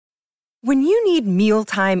When you need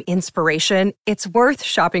mealtime inspiration, it's worth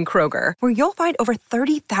shopping Kroger, where you'll find over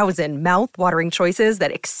 30,000 mouth-watering choices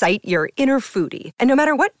that excite your inner foodie. And no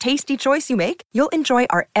matter what tasty choice you make, you'll enjoy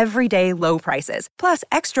our everyday low prices, plus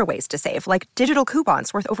extra ways to save, like digital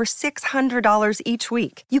coupons worth over $600 each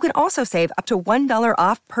week. You can also save up to $1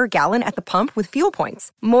 off per gallon at the pump with fuel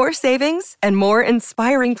points. More savings and more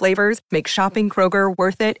inspiring flavors make shopping Kroger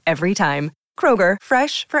worth it every time. Kroger,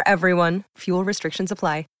 fresh for everyone. Fuel restrictions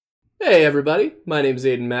apply. Hey everybody, my name's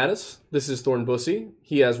Aiden Mattis. This is Thorn Bussy.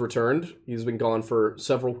 He has returned. He's been gone for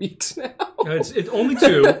several weeks now. It's only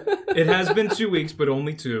 2. It has been 2 weeks, but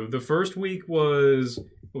only 2. The first week was,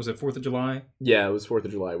 what was it, 4th of July? Yeah, it was 4th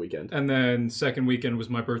of July weekend. And then second weekend was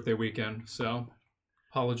my birthday weekend, so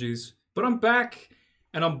apologies. But I'm back,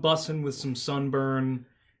 and I'm bussing with some sunburn.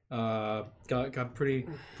 Got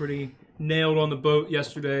pretty nailed on the boat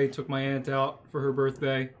yesterday. Took my aunt out for her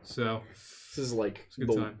birthday, so... This is like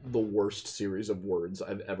the worst series of words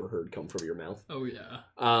I've ever heard come from your mouth. Oh, yeah.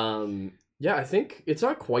 Yeah, I think it's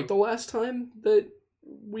not quite the last time that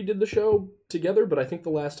we did the show together, but I think the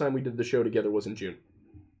last time we did the show together was in June.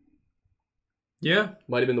 Yeah.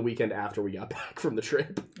 Might have been the weekend after we got back from the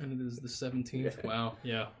trip. And it is the 17th. Yeah. Wow.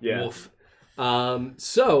 Yeah. Wolf.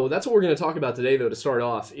 So that's what we're going to talk about today, though, to start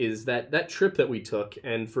off, is that trip that we took.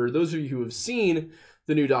 And for those of you who have seen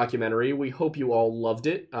the new documentary, we hope you all loved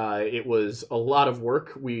it. It was a lot of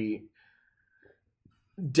work. We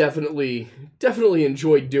definitely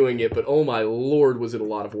enjoyed doing it, but oh my lord, was it a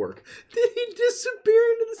lot of work. Did he disappear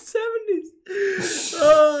into the 70s?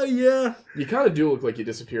 Oh, yeah. You kind of do look like you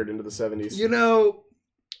disappeared into the 70s. You know,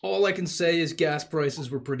 all I can say is gas prices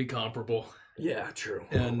were pretty comparable. Yeah, true.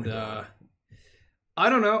 And, I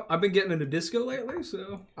don't know. I've been getting into disco lately,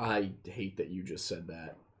 so... I hate that you just said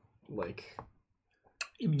that. Like...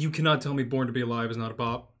 You cannot tell me Born to Be Alive is not a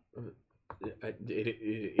bop.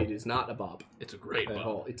 It is not a bop. It's a great bop.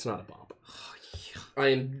 All. It's not a bop. I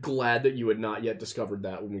am glad that you had not yet discovered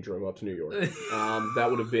that when we drove up to New York. That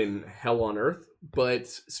would have been hell on earth. But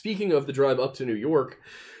speaking of the drive up to New York,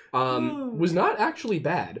 was not actually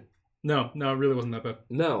bad. No, it really wasn't that bad.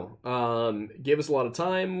 No. Gave us a lot of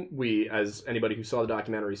time. We, as anybody who saw the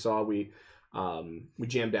documentary saw, we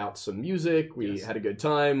jammed out some music. We had a good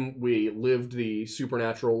time. We lived the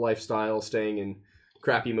supernatural lifestyle, staying in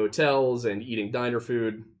crappy motels and eating diner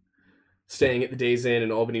food, staying at the Days Inn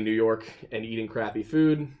in Albany, New York, and eating crappy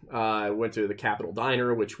food. I went to the Capitol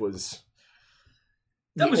Diner, which was...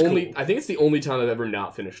 Cool. I think it's the only time I've ever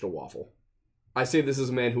not finished a waffle. I say this as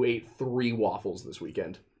a man who ate 3 waffles this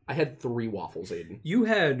weekend. I had 3 waffles, Aiden. You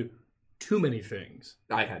had too many things.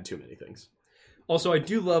 I had too many things. Also, I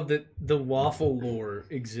do love that the waffle lore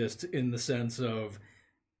exists in the sense of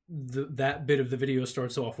that bit of the video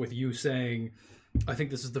starts off with you saying, I think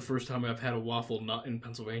this is the first time I've had a waffle not in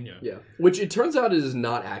Pennsylvania. Yeah, which it turns out is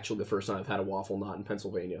not actually the first time I've had a waffle not in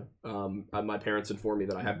Pennsylvania. My parents informed me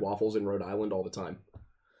that I had waffles in Rhode Island all the time.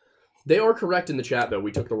 They are correct in the chat, though.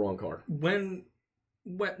 We took the wrong car. What,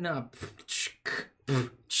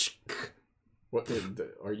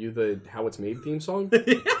 are you the How It's Made theme song?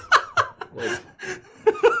 Like...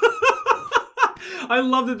 I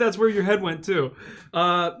love that that's where your head went too.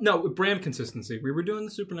 No, brand consistency. We were doing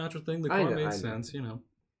the supernatural thing. The car made sense, you know.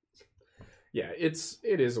 Yeah, it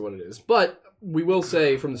is what it is. But we will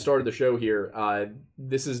say from the start of the show here,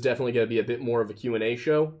 this is definitely going to be a bit more of a Q&A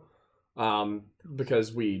show,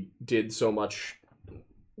 because we did so much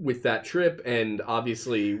with that trip, and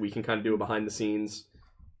obviously we can kind of do a behind the scenes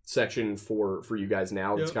section for you guys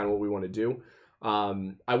now. That's kind of what we want to do.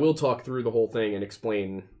 I will talk through the whole thing and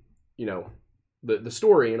explain, you know, the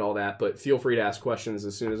story and all that, but feel free to ask questions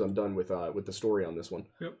as soon as I'm done with the story on this one.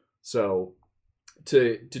 Yep. So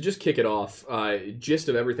to just kick it off, gist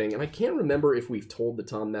of everything, and I can't remember if we've told the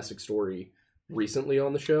Tom Messick story recently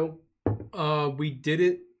on the show. We did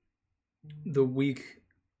it the week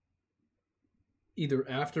either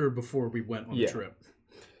after or before we went on the trip.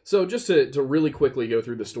 So just to really quickly go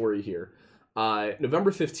through the story here. November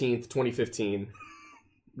 15th, 2015.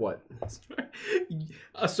 What?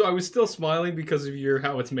 So I was still smiling because of your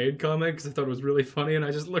How It's Made comment, because I thought it was really funny, and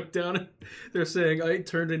I just looked down and they're saying I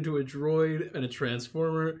turned into a droid and a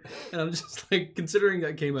transformer, and I'm just like, considering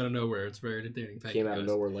that came out of nowhere, it's very entertaining. Came out of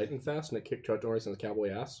nowhere lightning fast, and it kicked Chuck Norris in his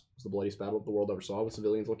cowboy ass. It was the bloodiest battle the world ever saw, with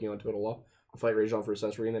civilians looking on total law. The fight raged on for a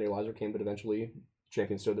century, and then Eliza came, but eventually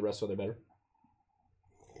champions stood the rest, so they're better.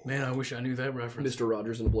 Man, I wish I knew that reference. Mr.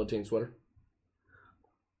 Rogers in a blood-stained sweater.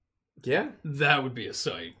 Yeah, that would be a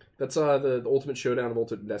sight. That's the Ultimate Showdown of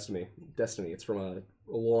Ultimate Destiny. It's from a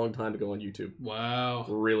long time ago on YouTube. Wow,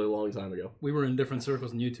 a really long time ago. We were in different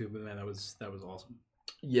circles on YouTube, but man, that was awesome.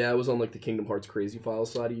 Yeah, it was on like the Kingdom Hearts Crazy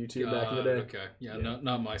Files side of YouTube back in the day. Okay, yeah.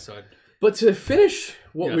 Not my side. But to finish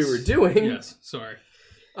what we were doing... Yes, sorry.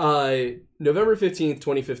 November 15th,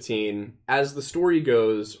 2015, as the story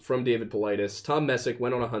goes from David Paulides, Tom Messick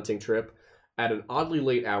went on a hunting trip at an oddly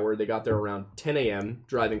late hour. They got there around 10 a.m.,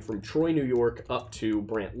 driving from Troy, New York, up to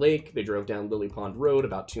Brant Lake. They drove down Lily Pond Road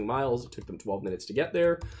about 2 miles. It took them 12 minutes to get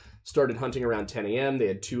there. Started hunting around 10 a.m. They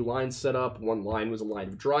had 2 lines set up. One line was a line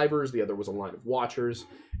of drivers. The other was a line of watchers.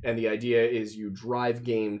 And the idea is you drive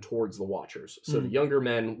game towards the watchers. So the younger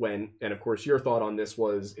men went, and of course your thought on this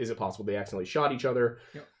was, is it possible they accidentally shot each other?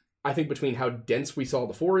 Yep. I think between how dense we saw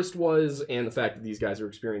the forest was and the fact that these guys are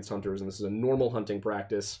experienced hunters and this is a normal hunting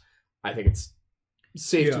practice, I think it's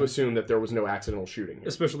safe to assume that there was no accidental shooting here.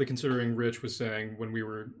 Especially considering Rich was saying when we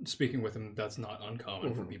were speaking with him, that's not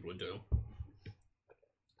uncommon for people to do.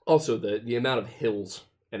 Also, the amount of hills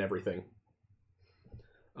and everything.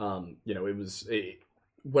 It was...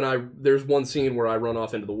 There's one scene where I run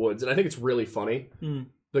off into the woods, and I think it's really funny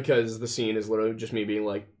because the scene is literally just me being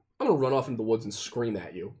like, I'm gonna run off into the woods and scream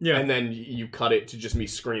at you. Yeah. And then you cut it to just me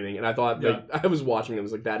screaming. And I thought, I was watching it, I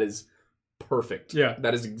was like, that is perfect. Yeah.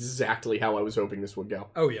 That is exactly how I was hoping this would go.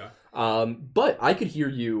 Oh, yeah. But I could hear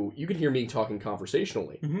you could hear me talking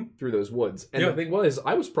conversationally through those woods. And the thing was,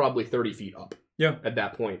 I was probably 30 feet up at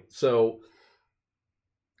that point. So...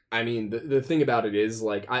 I mean, the thing about it is,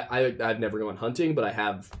 like, I've never gone hunting, but I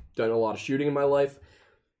have done a lot of shooting in my life.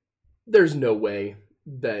 There's no way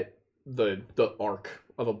that the arc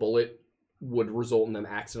of a bullet would result in them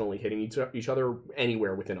accidentally hitting each other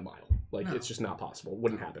anywhere within a mile. Like, it's just not possible. It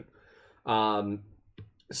wouldn't happen.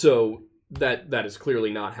 So that is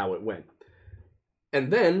clearly not how it went.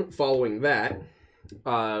 And then, following that,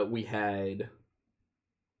 we had...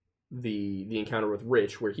 the encounter with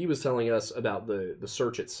Rich, where he was telling us about the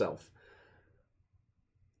search itself.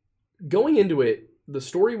 Going into it, the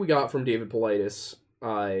story we got from David Paulides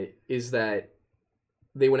is that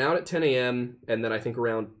they went out at 10 a.m., and then I think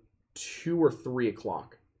around 2 or 3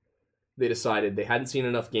 o'clock, they decided they hadn't seen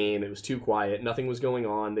enough game, it was too quiet, nothing was going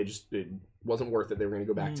on, it wasn't worth it, they were going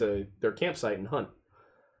to go back to their campsite and hunt.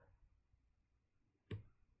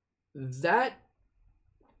 That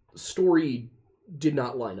story did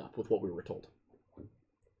not line up with what we were told.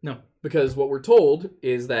 No. Because what we're told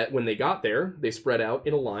is that when they got there, they spread out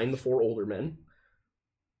in a line, the 4 older men,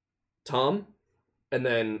 Tom, and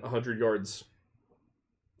then 100 yards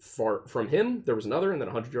far from him, there was another, and then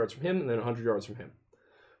 100 yards from him, and then 100 yards from him.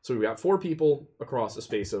 So we got 4 people across a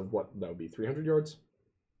space of, what, that would be 300 yards?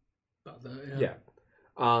 About that, yeah.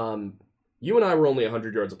 Yeah. You and I were only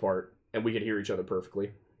 100 yards apart, and we could hear each other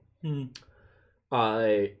perfectly.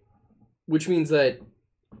 Which means that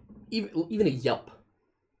even a yelp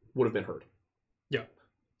would have been heard. Yeah.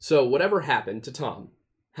 So whatever happened to Tom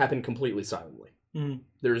happened completely silently.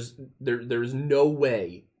 There's no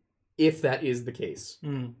way, if that is the case,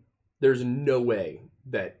 there's no way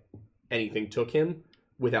that anything took him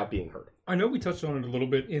without being heard. I know we touched on it a little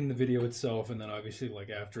bit in the video itself, and then obviously like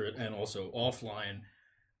after it, and also offline.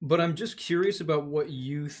 But I'm just curious about what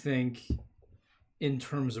you think in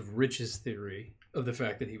terms of Rich's theory of the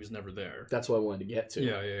fact that he was never there. That's what I wanted to get to.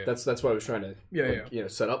 Yeah. That's what I was trying to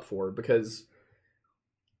set up for, because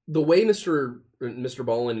the way Mr.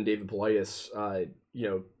 Ballin and David Paulides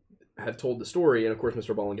have told the story, and of course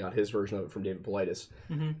Mr. Ballin got his version of it from David Paulides.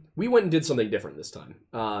 We went and did something different this time.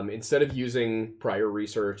 Instead of using prior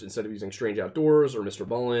research, instead of using Strange Outdoors or Mr.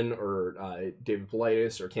 Ballin or David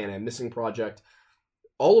Paulides or Can-Am Missing Project,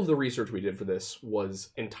 all of the research we did for this was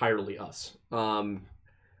entirely us.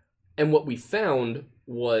 And what we found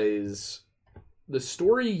was the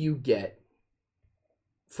story you get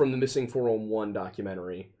from the Missing 401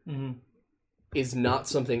 documentary is not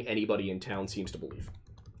something anybody in town seems to believe.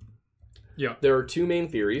 Yeah. There are 2 main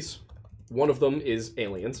theories. One of them is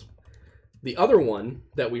aliens. The other one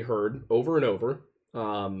that we heard over and over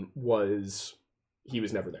was he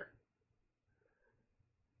was never there.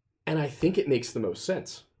 And I think it makes the most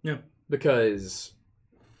sense. Yeah. Because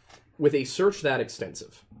with a search that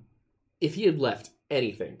extensive, if he had left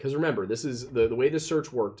anything, because remember, this is the way this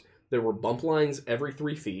search worked, there were bump lines every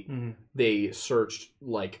 3 feet. They searched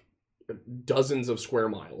like dozens of square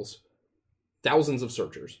miles, thousands of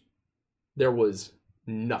searchers. There was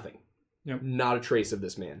nothing. Yep. Not a trace of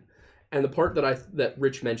this man. And the part that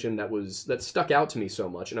Rich mentioned that stuck out to me so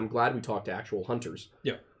much, and I'm glad we talked to actual hunters.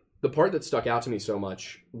 Yeah. The part that stuck out to me so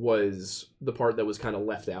much was the part that was kind of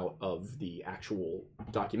left out of the actual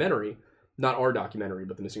documentary. Not our documentary,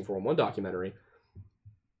 but the Missing 401 documentary.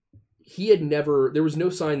 There was no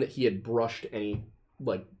sign that he had brushed any,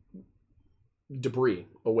 like, debris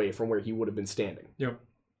away from where he would have been standing. Yep.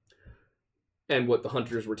 And what the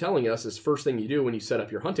hunters were telling us is first thing you do when you set up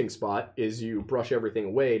your hunting spot is you brush everything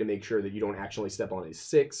away to make sure that you don't actually step on any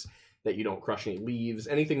sticks, that you don't crush any leaves,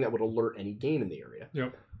 anything that would alert any game in the area.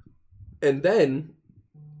 Yep. And then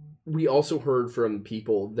we also heard from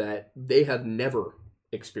people that they have never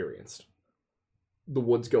experienced the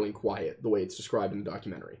woods going quiet the way it's described in the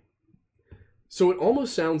documentary. So it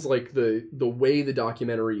almost sounds like the way the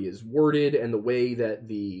documentary is worded and the way that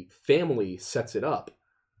the family sets it up,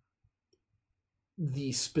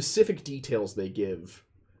 the specific details they give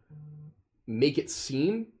make it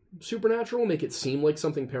seem supernatural, make it seem like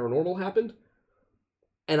something paranormal happened.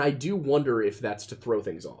 And I do wonder if that's to throw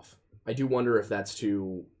things off. I do wonder if that's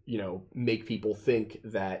to, make people think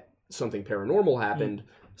that something paranormal happened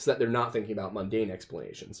so that they're not thinking about mundane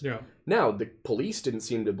explanations. Yeah. Now, the police didn't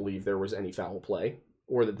seem to believe there was any foul play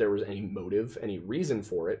or that there was any motive, any reason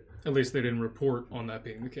for it. At least they didn't report on that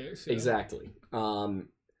being the case. Yeah. Exactly.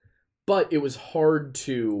 But it was hard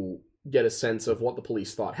to get a sense of what the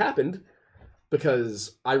police thought happened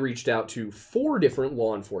because I reached out to 4 different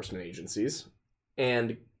law enforcement agencies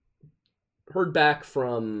and heard back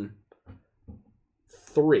from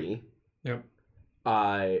 3. Yep.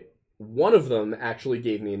 One of them actually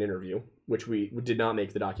gave me an interview, which we did not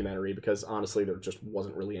make the documentary because honestly there just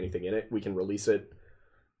wasn't really anything in it. We can release it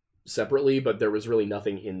separately, but there was really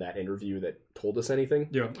nothing in that interview that told us anything.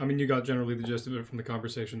 Yeah, I mean, you got generally the gist of it from the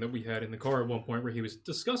conversation that we had in the car at one point where he was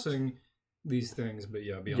discussing these things, but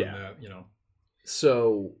beyond that,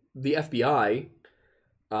 So the FBI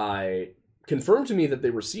confirmed to me that they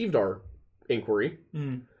received our inquiry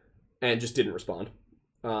and just didn't respond.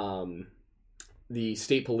 The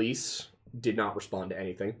state police did not respond to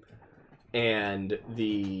anything. And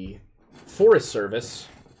the Forest Service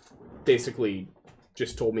basically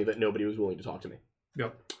just told me that nobody was willing to talk to me.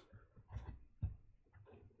 Yep.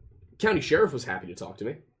 County Sheriff was happy to talk to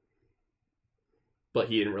me. But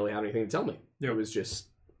he didn't really have anything to tell me. Yep. It was just,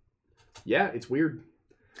 it's weird.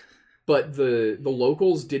 But the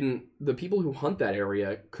locals didn't, the people who hunt that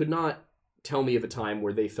area could not tell me of a time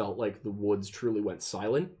where they felt like the woods truly went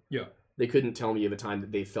silent. Yeah. They couldn't tell me of a time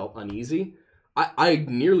that they felt uneasy. I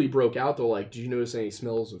nearly broke out though, like, did you notice any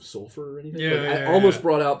smells of sulfur or anything? I almost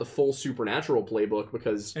brought out the full Supernatural playbook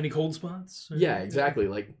because... Any cold spots? Yeah, exactly.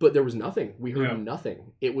 But there was nothing. We heard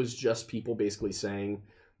nothing. It was just people basically saying,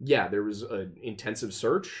 there was an intensive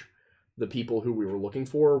search. The people who we were looking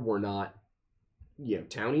for were not,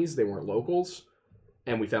 townies. They weren't locals.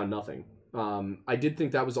 And we found nothing. I did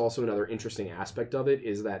think that was also another interesting aspect of it,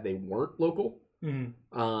 is that they weren't local.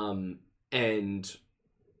 Mm-hmm. And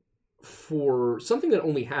for something that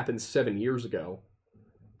only happened 7 years ago,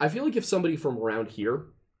 I feel like if somebody from around here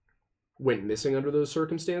went missing under those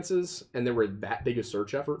circumstances and there were that big a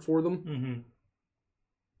search effort for them,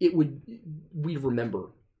 we'd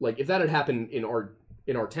remember. Like, if that had happened in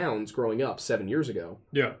our towns growing up 7 years ago,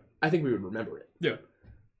 I think we would remember it. Yeah.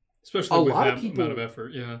 Especially with that amount of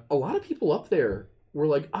effort, A lot of people up there were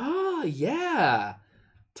like,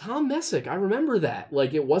 Tom Messick, I remember that.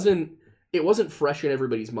 Like, it wasn't fresh in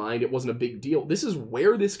everybody's mind. It wasn't a big deal. This is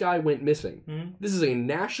where this guy went missing. Mm-hmm. This is a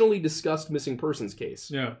nationally discussed missing persons case.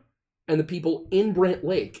 Yeah. And the people in Brent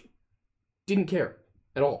Lake didn't care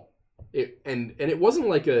at all. It wasn't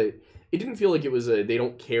like it didn't feel like it was they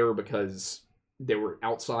don't care because they were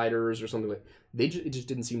outsiders or something like it just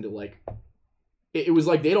didn't seem to like. It was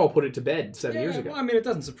like they'd all put it to bed 7 years ago. Well, I mean, it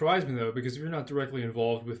doesn't surprise me, though, because if you're not directly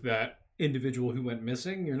involved with that individual who went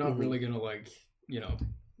missing, you're not really going to,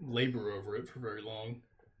 labor over it for very long.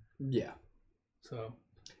 Yeah. So.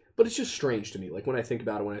 But it's just strange to me. Like, when I think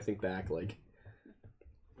about it, when I think back, like,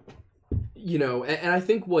 and I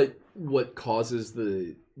think what causes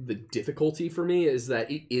the difficulty for me is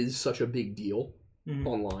that it is such a big deal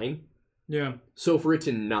online. Yeah. So for it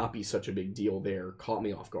to not be such a big deal there caught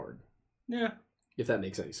me off guard. Yeah. If that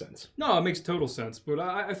makes any sense. No, it makes total sense. But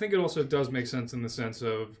I think it also does make sense in the sense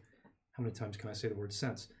of, how many times can I say the word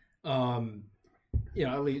sense?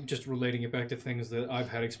 Just relating it back to things that I've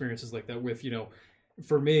had experiences like that with,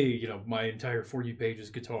 for me, my entire 40 page is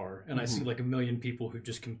guitar, and I see like a million people who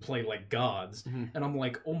just can play like gods, and I'm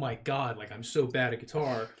like, oh my god, like I'm so bad at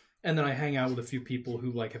guitar. And then I hang out with a few people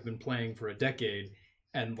who like have been playing for a decade,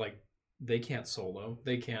 and like they can't solo,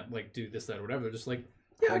 they can't like do this, that, or whatever. They're just like,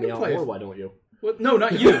 I can play. Or why don't you? Well, no,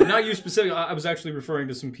 not you, not you specifically. I was actually referring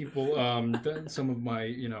to some people, some of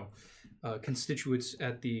my, constituents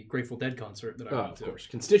at the Grateful Dead concert that I went to. Of course,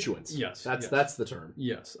 constituents. Yes, that's the term.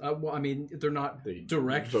 Yes. Well, I mean, they're not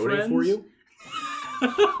direct voting friends for you.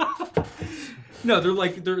 No,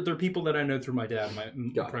 they're people that I know through my dad,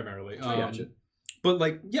 primarily. I gotcha. But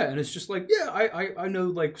like, yeah, and it's just like, yeah, I know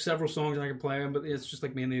like several songs and I can play them, but it's just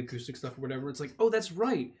like mainly acoustic stuff or whatever. It's like, oh, that's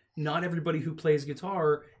right. Not everybody who plays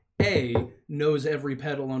guitar, A, knows every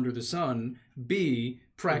pedal under the sun, B,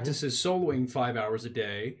 practices soloing 5 hours a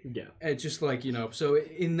day. Yeah. It's just like, so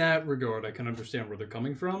in that regard, I can understand where they're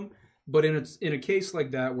coming from. But in a case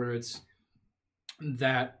like that, where it's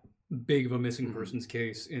that big of a missing persons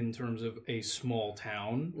case in terms of a small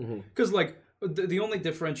town, because like the only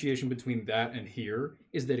differentiation between that and here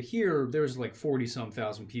is that here there's like 40-some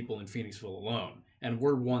thousand people in Phoenixville alone, and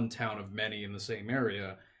we're one town of many in the same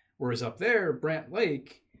area. Whereas up there, Brant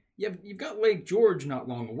Lake, you've got Lake George not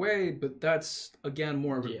long away, but that's again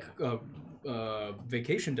more of a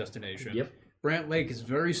vacation destination. Yep. Brant Lake is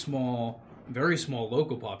very small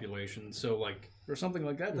local population, so like for something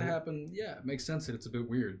like that to happen, yeah, it makes sense that it's a bit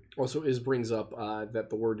weird. Also, brings up that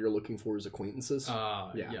the word you're looking for is acquaintances.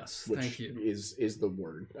 Yes, which thank you. Is the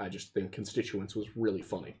word. I just think constituents was really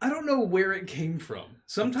funny. I don't know where it came from.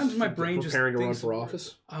 Sometimes my brain just preparing to run thinks for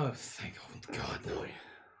office. Oh, thank God no.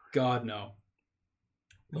 God no.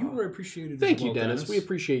 You were appreciated. Thank as well, you, Dennis. We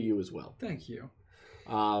appreciate you as well. Thank you.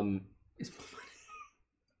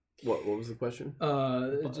 What was the question?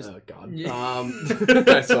 God. Yeah.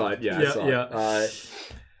 I saw it. Yeah, I saw it.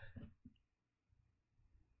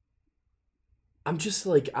 I'm just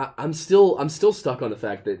like I'm still stuck on the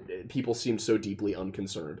fact that people seem so deeply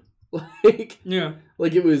unconcerned. Like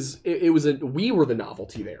it was we were the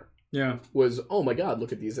novelty there. Yeah. Was, oh my God,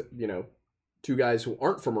 look at these, two guys who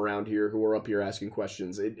aren't from around here who are up here asking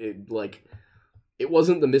questions. It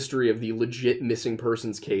wasn't the mystery of the legit missing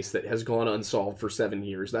persons case that has gone unsolved for 7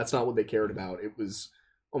 years. That's not what they cared about. It was,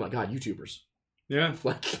 oh my God, YouTubers. Yeah.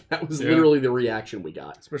 Like, that was literally the reaction we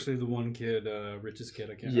got. Especially the one kid, richest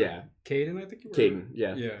kid, I can't remember. Caden, I think. Caden,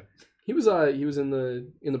 yeah. Yeah. He was in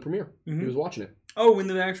the premiere. He was watching it. Oh, in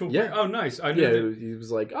the actual premiere? Oh, nice. I knew he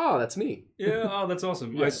was like, oh, that's me. Yeah, oh, that's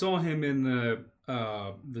awesome. Yeah. I saw him in the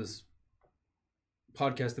this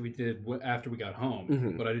podcast that we did after we got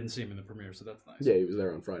home, but I didn't see him in the premiere, so that's nice. Yeah, he was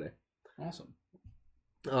there on Friday. Awesome.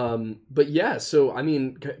 But yeah, so I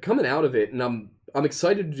mean, coming out of it, and I'm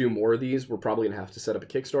excited to do more of these. We're probably gonna have to set up a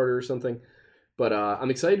Kickstarter or something, but I'm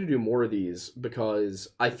excited to do more of these because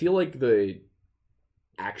I feel like the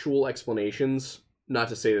actual explanations, not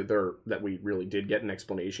to say that we really did get an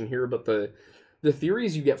explanation here, but the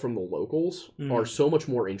theories you get from the locals are so much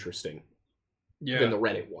more interesting than the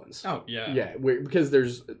Reddit ones. Oh, yeah. Yeah, because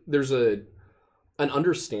there's an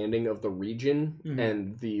understanding of the region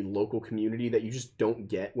and the local community that you just don't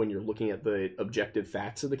get when you're looking at the objective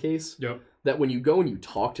facts of the case. Yep. That when you go and you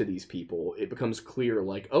talk to these people, it becomes clear,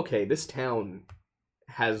 like, okay, this town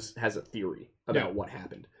has a theory about what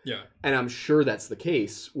happened. Yeah. And I'm sure that's the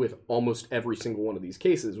case with almost every single one of these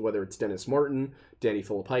cases, whether it's Dennis Martin, Danny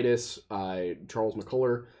Filippaitis, Charles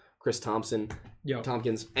McCuller, Chris Tompkins,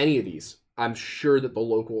 any of these. I'm sure that the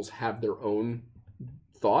locals have their own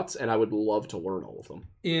thoughts, and I would love to learn all of them.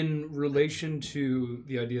 In relation to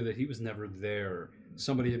the idea that he was never there,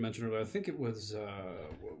 somebody had mentioned earlier, I think it was,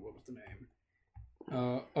 what was the name?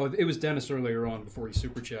 It was Dennis earlier on before he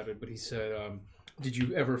super chatted, but he said, did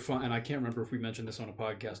you ever find, and I can't remember if we mentioned this on a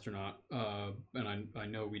podcast or not, and I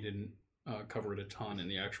know we didn't cover it a ton in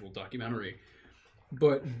the actual documentary,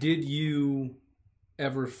 but did you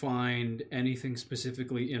ever find anything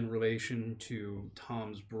specifically in relation to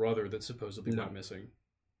Tom's brother that supposedly went missing?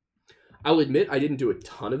 I'll admit I didn't do a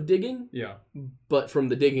ton of digging. Yeah. But from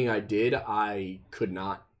the digging I did, I could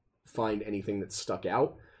not find anything that stuck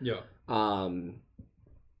out. Yeah. I'll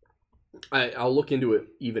look into it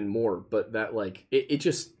even more, but that, like, it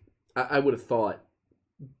just, I would have thought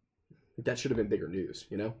that should have been bigger news,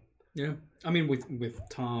 you know? Yeah. I mean, with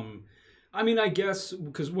Tom, I mean, I guess,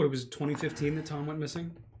 because it was 2015 that Tom went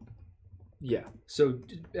missing? Yeah. So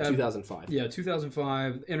 2005. Yeah,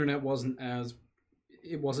 2005. Internet wasn't an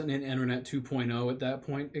internet 2.0 at that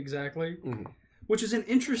point exactly, which is an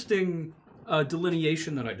interesting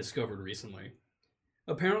delineation that I discovered recently.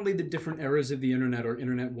 Apparently, the different eras of the internet are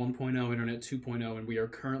Internet 1.0, Internet 2.0, and we are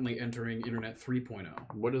currently entering Internet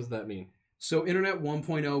 3.0. What does that mean? So Internet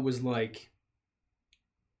 1.0 was like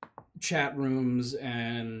chat rooms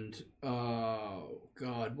and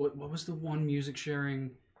what was the one music sharing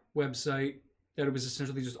website that it was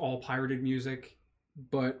essentially just all pirated music,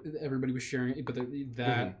 but everybody was sharing it. But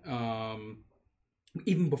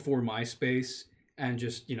even before MySpace and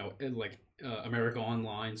just America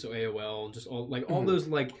Online, so AOL, just all those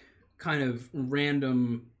like kind of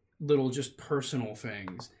random little just personal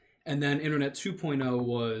things. And then Internet 2.0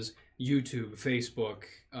 was YouTube, Facebook,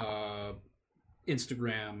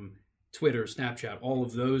 Instagram, Twitter, Snapchat, all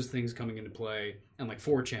of those things coming into play, and like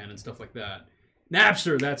 4chan and stuff like that.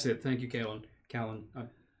 Napster, that's it. Thank you, Callan.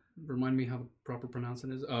 Remind me how the proper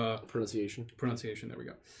pronunciation is. Pronunciation. There we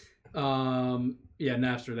go. Yeah,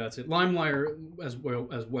 Napster, that's it. LimeWire as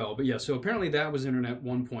well. But yeah, so apparently that was Internet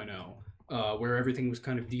 1.0, where everything was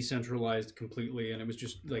kind of decentralized completely, and it was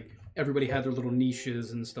just like everybody had their little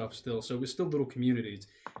niches and stuff still. So it was still little communities.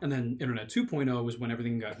 And then Internet 2.0 was when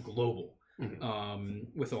everything got global,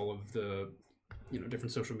 with all of the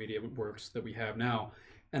different social media works that we have now.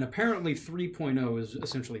 And apparently 3.0 is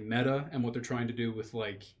essentially meta, and what they're trying to do with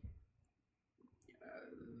like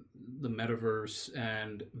the metaverse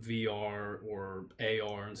and VR or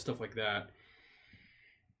AR and stuff like that.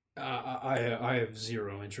 I have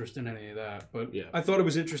zero interest in any of that, but yeah. I thought it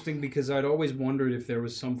was interesting because I'd always wondered if there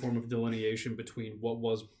was some form of delineation between what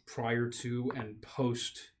was prior to and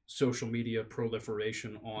post social media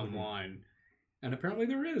proliferation online, and apparently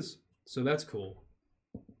there is. So that's cool.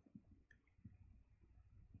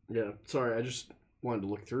 Yeah, sorry, I just wanted to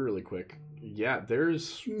look through really quick. Yeah,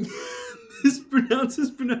 there's... This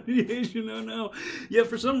pronunciation, oh no. Yeah,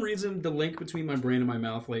 for some reason, the link between my brain and my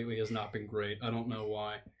mouth lately has not been great. I don't know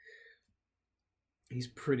why. He's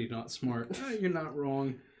pretty not smart. You're not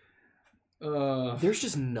wrong. There's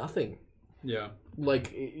just nothing. Yeah.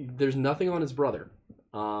 Like, there's nothing on his brother.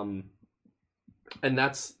 And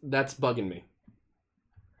that's bugging me.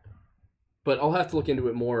 But I'll have to look into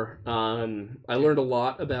it more. I learned a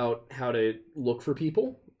lot about how to look for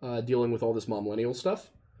people dealing with all this momlennial stuff.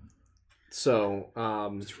 So, do you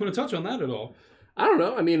want to touch on that at all? I don't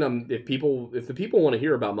know. I mean, if the people want to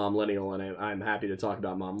hear about momlennial, and I'm happy to talk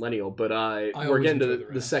about momlennial, but we're getting to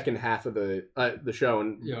the second half of the show,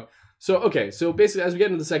 and yeah. So basically, as we get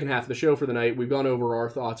into the second half of the show for the night, we've gone over our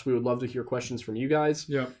thoughts. We would love to hear questions from you guys.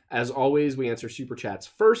 Yeah. As always, we answer super chats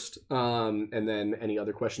first, and then any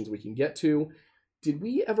other questions we can get to. Did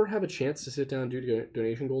we ever have a chance to sit down and do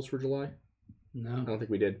donation goals for July? No, I don't think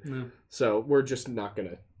we did. No. So we're just not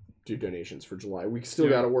gonna do donations for July. We still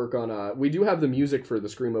got to work on. We do have the music for the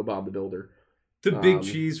Screamo Bob the Builder. The big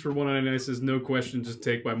cheese for 199 says no question, just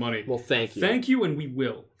take my money. Well, thank you. Thank you, and we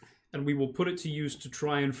will. And we will put it to use to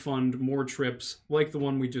try and fund more trips like the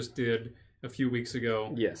one we just did a few weeks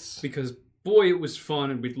ago. Yes. Because, boy, it was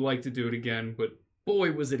fun, and we'd like to do it again, but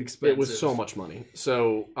boy, was it expensive. It was so much money.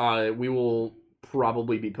 So we will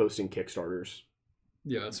probably be posting Kickstarters.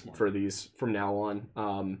 Yeah, that's smart. For these from now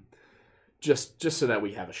on. Just so that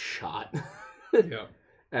we have a shot yeah.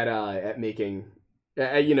 at making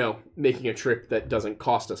a trip that doesn't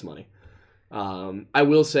cost us money. I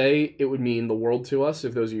will say it would mean the world to us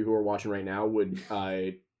if those of you who are watching right now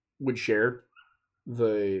would share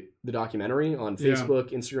the documentary on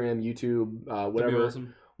Facebook, Instagram, YouTube, whatever,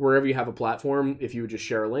 awesome. Wherever you have a platform. If you would just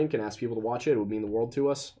share a link and ask people to watch it, it would mean the world to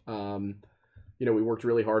us. We worked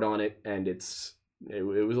really hard on it, and it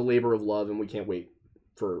was a labor of love, and we can't wait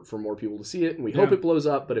for more people to see it, and we hope it blows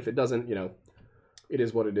up. But if it doesn't, it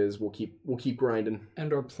is what it is. We'll keep grinding.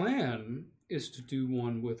 And our plan is to do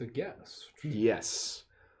one with a guest. Yes,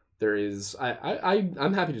 there is.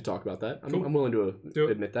 I'm happy to talk about that. Cool. I'm willing to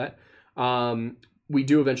admit that. We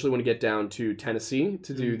do eventually want to get down to Tennessee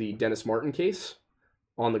to do the Dennis Martin case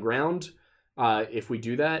on the ground. If we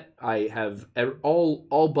do that, I have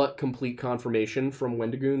all but complete confirmation from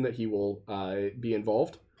Wendigoon that he will be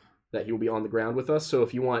involved, that he will be on the ground with us. So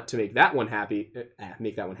if you want to make that one happen,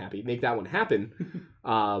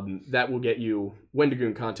 that will get you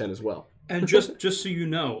Wendigoon content as well. And just so you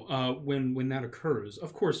know, when that occurs,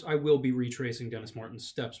 of course, I will be retracing Dennis Martin's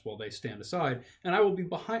steps while they stand aside, and I will be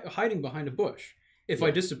hiding behind a bush. If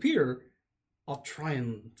I disappear, I'll try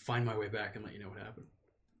and find my way back and let you know what happened.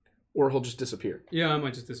 Or he'll just disappear. Yeah, I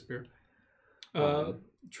might just disappear.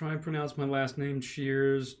 Try and pronounce my last name.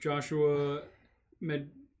 Cheers, Joshua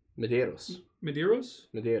Medeiros.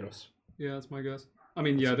 Medeiros? Yeah, that's my guess. I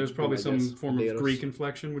mean, there's probably some form of Greek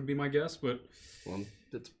inflection would be my guess, but... Well,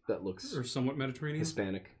 that looks... Or somewhat Mediterranean.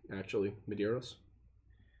 Hispanic, actually. Medeiros.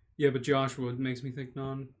 Yeah, but Joshua makes me think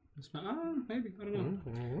maybe. I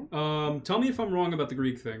don't know. Tell me if I'm wrong about the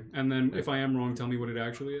Greek thing, and then if I am wrong, tell me what it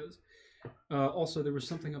actually is. Also, there was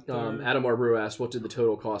something up there. Adam Arbrew asked, what did the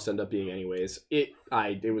total cost end up being anyways? It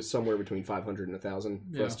was somewhere between $500 and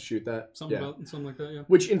 $1,000 for us to shoot that. Something like that, yeah.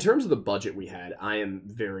 Which, in terms of the budget we had, I am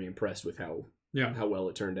very impressed with how well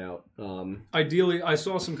it turned out. Ideally, I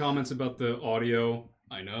saw some comments about the audio.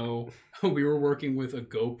 I know. We were working with a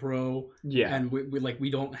GoPro. Yeah. And we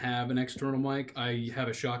don't have an external mic. I have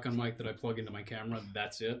a shotgun mic that I plug into my camera.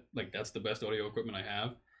 That's it. That's the best audio equipment I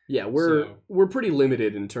have. Yeah, we're pretty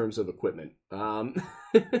limited in terms of equipment.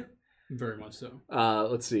 Very much so.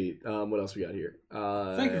 Let's see. What else we got here?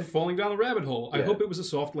 Thank you for falling down the rabbit hole. I hope it was a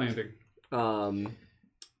soft landing.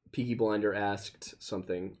 Peaky Blinder asked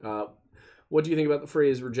something. What do you think about the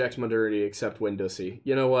phrase "reject modernity, accept Windowsy"?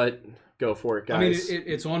 You know what? Go for it, guys. I mean,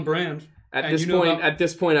 it's on brand. At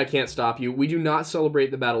this point, I can't stop you. We do not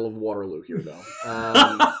celebrate the Battle of Waterloo here, though.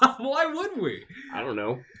 Why would we? I don't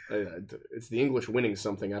know. It's the English winning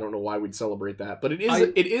something. I don't know why we'd celebrate that, but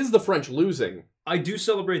it is the French losing. I do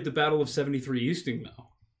celebrate the Battle of 73 Easting,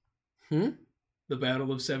 though. The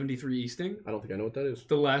Battle of 73 Easting. I don't think I know what that is.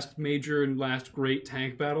 The last major and last great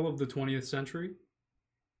tank battle of the 20th century.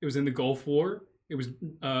 It was in the Gulf War. It was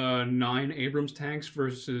 9 Abrams tanks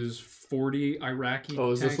versus 40 Iraqi tanks.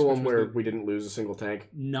 Oh, is this the one where we didn't lose a single tank?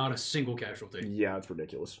 Not a single casualty. Yeah, it's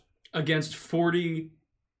ridiculous. Against 40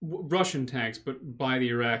 Russian tanks, but by the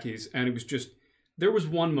Iraqis. And it was just... There was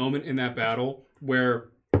one moment in that battle where...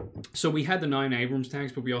 So we had the 9 Abrams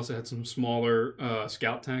tanks, but we also had some smaller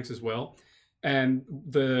scout tanks as well. And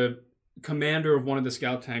the commander of one of the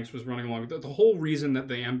scout tanks was running along. The whole reason that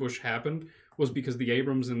the ambush happened was because the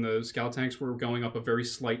Abrams and the scout tanks were going up a very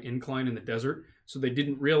slight incline in the desert. So they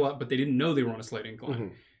didn't realize, but they didn't know they were on a slight incline.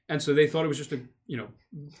 Mm-hmm. And so they thought it was just a,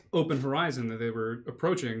 open horizon that they were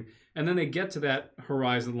approaching. And then they get to that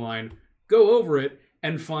horizon line, go over it,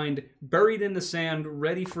 and find buried in the sand,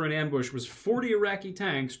 ready for an ambush, was 40 Iraqi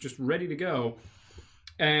tanks just ready to go.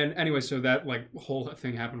 And anyway, so that whole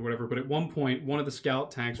thing happened, whatever. But at one point, one of the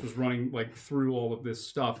scout tanks was running through all of this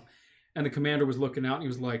stuff. And the commander was looking out and he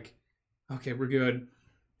was like, okay, we're good.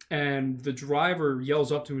 And the driver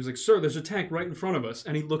yells up to him. He's like, sir, there's a tank right in front of us.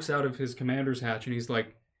 And he looks out of his commander's hatch and he's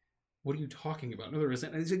like, what are you talking about? No, there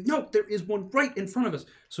isn't. And he's like, no, there is one right in front of us.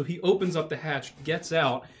 So he opens up the hatch, gets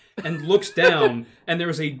out, and looks down. And there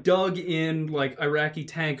is a dug-in, Iraqi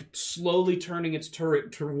tank slowly turning its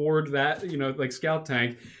turret toward that, scout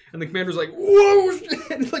tank. And the commander's like, whoa,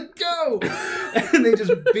 shit, go! And they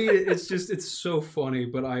just beat it. It's so funny.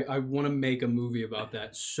 But I want to make a movie about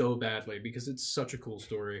that so badly because it's such a cool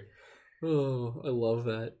story. Oh, I love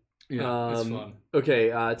that. Yeah, it's fun. Okay,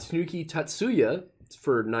 Tanuki Tatsuya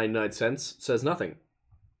for 99 cents says nothing.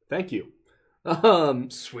 Thank you.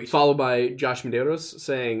 Sweet. Followed by Josh Medeiros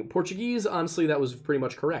saying, Portuguese, honestly, that was pretty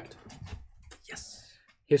much correct. Yes.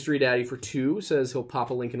 History Daddy for 2 says he'll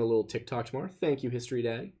pop a link in a little TikTok tomorrow. Thank you, History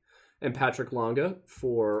Daddy. And Patrick Longa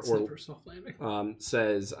says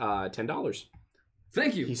 $10.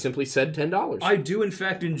 Thank you. He simply said $10. I do, in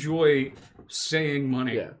fact, enjoy saying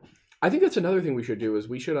money. Yeah. I think that's another thing we should do is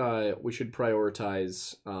we should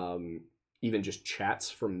prioritize even just chats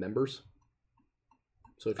from members.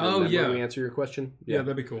 So if you're a member, we answer your question. Yeah,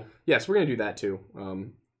 that'd be cool. Yes, we're going to do that too.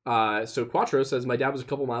 So Quattro says, my dad was a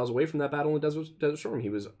couple miles away from that battle in Desert Storm. He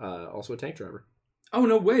was also a tank driver. Oh,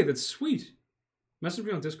 no way. That's sweet. Message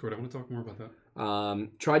me on Discord. I want to talk more about that.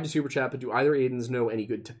 Tried to super chat, but do either Aidens know any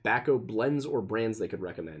good tobacco blends or brands they could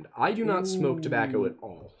recommend? I do not smoke tobacco at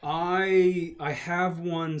all. I have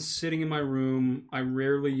one sitting in my room. I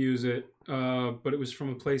rarely use it, but it was from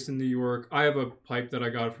a place in New York. I have a pipe that I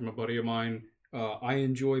got from a buddy of mine. I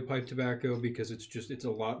enjoy pipe tobacco because it's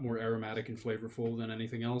a lot more aromatic and flavorful than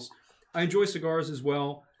anything else. I enjoy cigars as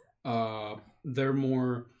well.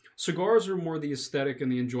 Cigars are more the aesthetic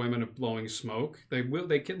and the enjoyment of blowing smoke. They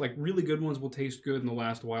get really good ones will taste good and they'll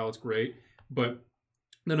last a while. It's great. But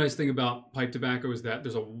the nice thing about pipe tobacco is that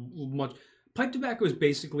pipe tobacco is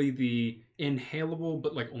basically the inhalable,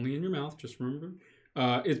 but only in your mouth. Just remember,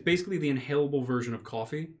 it's basically the inhalable version of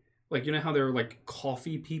coffee. You know how there are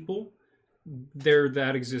coffee people.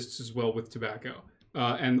 That exists as well with tobacco,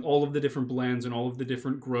 and all of the different blends and all of the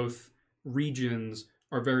different growth regions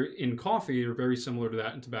are very similar to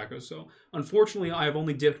that in tobacco. So unfortunately, I have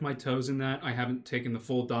only dipped my toes in that. I haven't taken the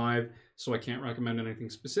full dive, so I can't recommend anything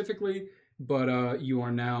specifically. But you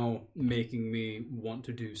are now making me want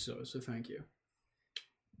to do so. So thank you.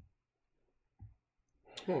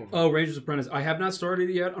 Oh, Ranger's Apprentice. I have not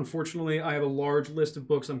started it yet. Unfortunately, I have a large list of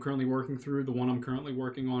books I'm currently working through. The one I'm currently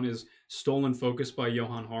working on is Stolen Focus by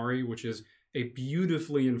Johan Hari, which is a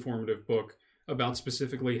beautifully informative book about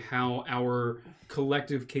specifically how our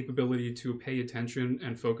collective capability to pay attention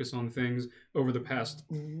and focus on things over the past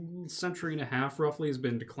century and a half, roughly, has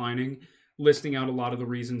been declining, listing out a lot of the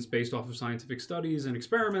reasons based off of scientific studies and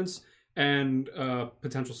experiments and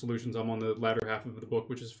potential solutions. I'm on the latter half of the book,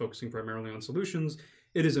 which is focusing primarily on solutions.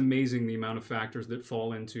 It is amazing the amount of factors that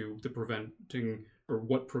fall into the preventing or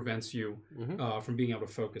what prevents you from being able to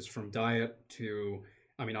focus, from diet to,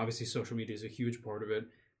 obviously social media is a huge part of it.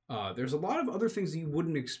 There's a lot of other things that you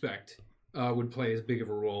wouldn't expect would play as big of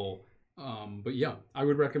a role. But yeah, I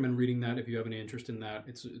would recommend reading that if you have any interest in that.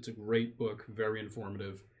 It's a great book, very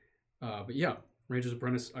informative. But yeah, Ranger's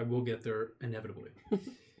Apprentice, I will get there inevitably.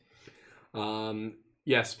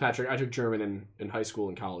 Yes, Patrick, I took German in high school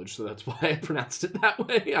and college, so that's why I pronounced it that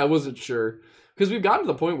way. I wasn't sure. Because we've gotten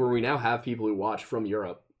to the point where we now have people who watch from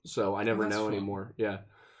Europe, so I never know anymore. Yeah.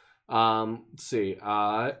 Let's see.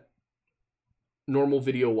 Normal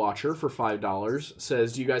Video Watcher for $5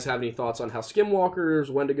 says, do you guys have any thoughts on how Skinwalkers,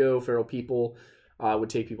 Wendigo, Feral People would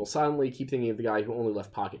take people silently? Keep thinking of the guy who only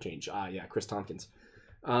left pocket change. Yeah, Chris Tompkins.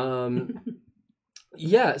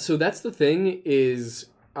 Yeah, so that's the thing is...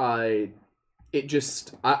 I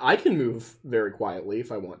can move very quietly if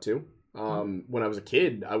I want to. When I was a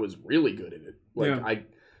kid, I was really good at it.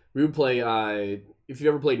 We would play, if you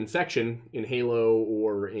ever played Infection in Halo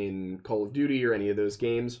or in Call of Duty or any of those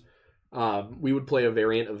games, we would play a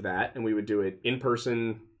variant of that, and we would do it in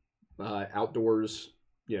person, outdoors,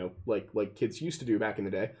 like kids used to do back in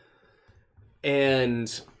the day.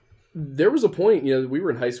 And there was a point, we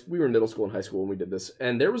were in middle school and high school when we did this,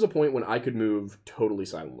 and there was a point when I could move totally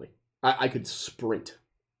silently. I could sprint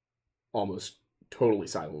almost totally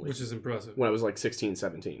silently. Which is impressive. When I was like 16,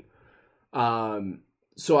 17.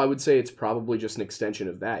 So I would say it's probably just an extension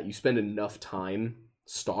of that. You spend enough time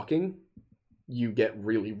stalking, you get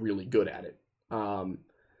really, really good at it.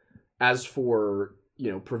 As for,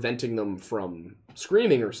 preventing them from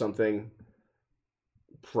screaming or something,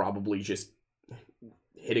 probably just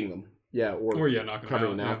hitting them. Yeah, or knocking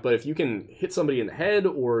covering them out. Yeah. But if you can hit somebody in the head,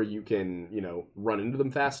 or you can, run into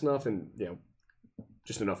them fast enough and,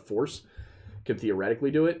 just enough force, could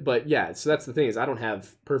theoretically do it. But yeah, so that's the thing is I don't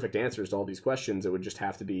have perfect answers to all these questions. It would just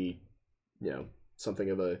have to be, something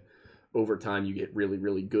of a, over time you get really,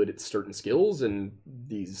 really good at certain skills, and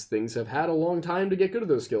these things have had a long time to get good at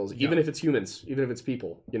those skills, even if it's humans, even if it's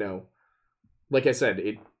people, Like I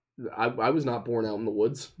said, I was not born out in the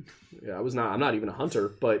woods. Yeah, I'm not even a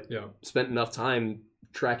hunter, but spent enough time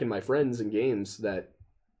tracking my friends in games that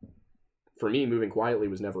for me, moving quietly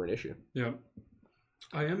was never an issue. Yeah.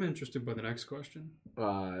 I am interested by the next question.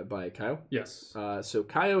 By Kyle? Yes. So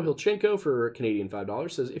Kyle Hilchenko for Canadian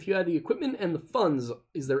 $5 says, if you had the equipment and the funds,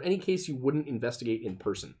 is there any case you wouldn't investigate in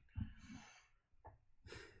person?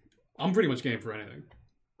 I'm pretty much game for anything.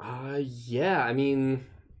 Yeah, I mean...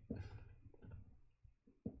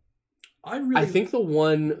 I think the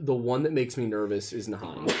one that makes me nervous is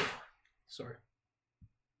Nahanni. Sorry.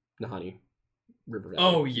 Nahanni River Valley.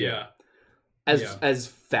 Oh yeah. As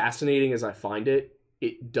fascinating as I find it,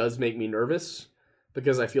 it does make me nervous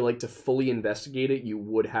because I feel like to fully investigate it, you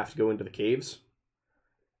would have to go into the caves.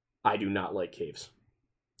 I do not like caves.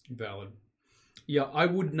 Valid. Yeah, I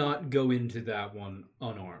would not go into that one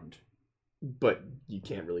unarmed. But you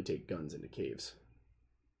can't really take guns into caves.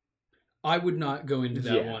 I would not go into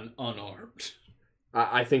that one unarmed.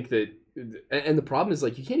 I think that... And the problem is,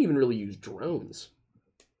 you can't even really use drones.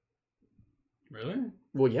 Really?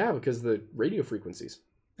 Well, yeah, because of the radio frequencies.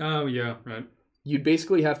 Oh, yeah, right. You'd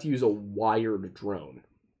basically have to use a wired drone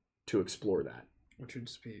to explore that. Which would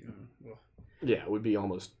just be... Yeah, it would be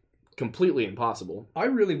almost completely impossible. I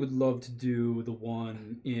really would love to do the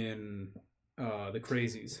one in the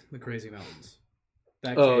Crazy Mountains.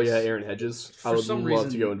 Aaron Hedges. I would love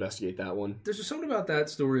to go investigate that one. There's just something about that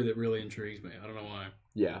story that really intrigues me. I don't know why.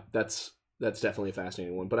 Yeah, that's definitely a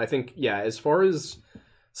fascinating one. But I think, as far as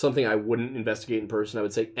something I wouldn't investigate in person, I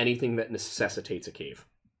would say anything that necessitates a cave.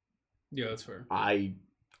 Yeah, that's fair. I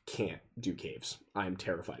can't do caves. I'm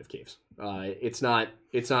terrified of caves. It's not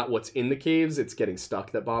what's in the caves, it's getting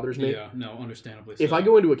stuck that bothers me. Yeah, no, understandably so. If I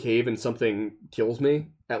go into a cave and something kills me,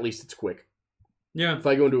 at least it's quick. Yeah. If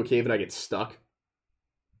I go into a cave and I get stuck,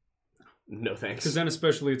 no thanks. Because then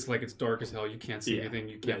especially it's dark as hell. You can't see anything.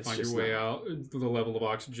 You can't find your way out. The level of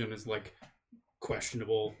oxygen is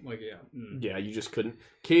questionable. Yeah, you just couldn't.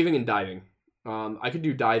 Caving and diving. I could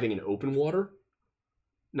do diving in open water,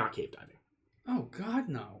 not cave diving. Oh God,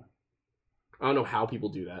 no. I don't know how people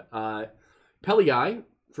do that. Pelly Guy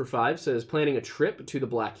for 5 says, planning a trip to the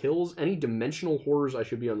Black Hills. Any dimensional horrors I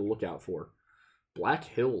should be on the lookout for? Black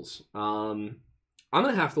Hills. I'm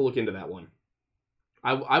gonna have to look into that one.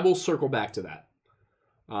 I will circle back to that.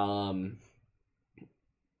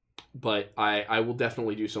 But I will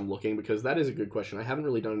definitely do some looking because that is a good question. I haven't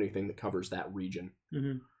really done anything that covers that region.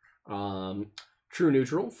 Mm-hmm. True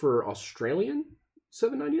Neutral for Australian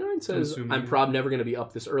 $7.99 says, I'm probably never going to be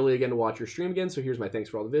up this early again to watch your stream again, so here's my thanks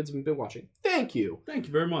for all the vids I've been watching. Thank you. Thank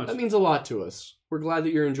you very much. That means a lot to us. We're glad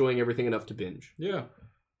that you're enjoying everything enough to binge. Yeah.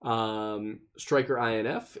 Striker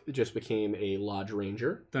INF just became a Lodge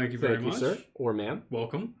Ranger. Thank you very much. Thank you, sir. Or ma'am.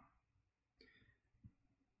 Welcome.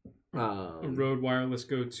 A Rode Wireless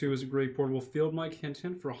Go 2 is a great portable field mic. Hint,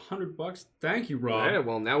 hint, for $100. Thank you, Rob. Yeah,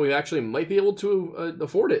 well, now we actually might be able to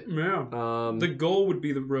afford it. Yeah. The goal would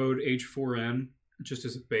be the Rode H4n. just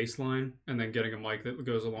as a baseline, and then getting a mic that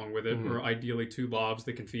goes along with it, or ideally 2 lavs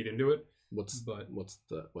that can feed into it. What is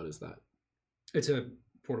that? It's a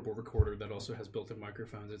portable recorder that also has built-in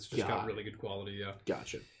microphones. It's just got really good quality. Yeah.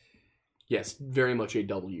 Gotcha. Yes, very much a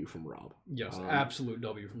W from Rob. Yes, absolute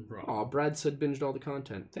W from Rob. Oh, Brad said binged all the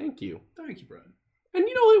content. Thank you. Thank you, Brad. And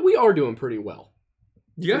you know what? We are doing pretty well.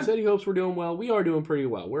 Yeah. He said he hopes we're doing well. We are doing pretty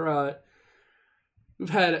well. We've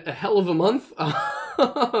had a hell of a month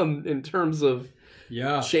in terms of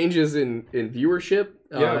changes in viewership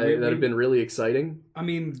that have been really exciting. I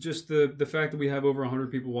mean, just the fact that we have over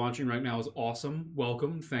 100 people watching right now is awesome.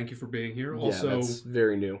 Welcome. Thank you for being here. Also, that's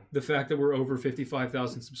very new. The fact that we're over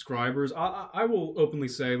 55,000 subscribers, I will openly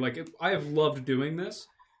say, like, I have loved doing this,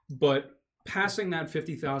 but passing that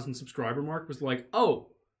 50,000 subscriber mark was like, oh,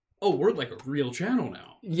 we're like a real channel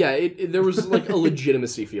now. Yeah, there was like a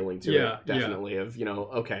legitimacy feeling to it, definitely, of,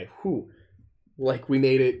 okay, like we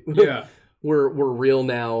made it. Yeah. We're real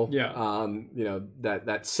now. Yeah.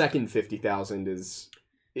 That second 50,000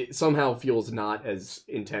 it somehow feels not as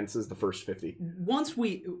intense as the first 50.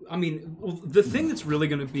 The thing that's really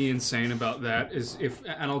going to be insane about that is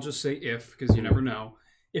and I'll just say if, because you never know,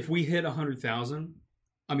 if we hit 100,000,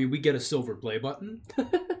 we get a silver play button.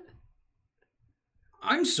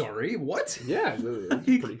 I'm sorry, what? Yeah, that's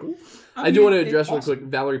pretty cool. I do want to address real quick.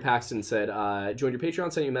 Valerie Paxton said, joined your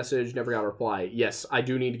Patreon, sent you a message, never got a reply. Yes, I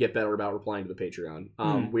do need to get better about replying to the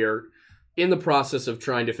Patreon. We are in the process of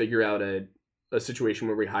trying to figure out a situation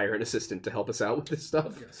where we hire an assistant to help us out with this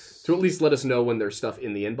stuff. Yes. To at least let us know when there's stuff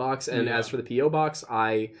in the inbox. And as for the P.O. box,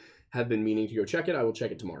 I have been meaning to go check it. I will check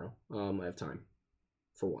it tomorrow. I have time.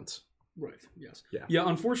 For once. Right. Yes. Yeah.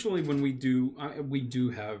 Unfortunately, when we do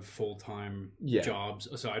have full-time jobs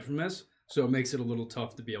aside from this, so it makes it a little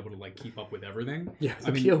tough to be able to like keep up with everything. Yeah.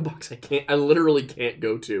 The PO box I literally can't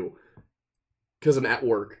go to because I'm at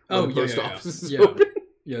work. Oh, the post office is open.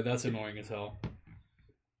 Yeah, that's annoying as hell.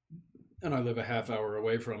 And I live a half hour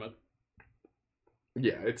away from it.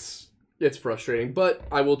 Yeah, it's frustrating, but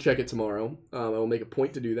I will check it tomorrow. I will make a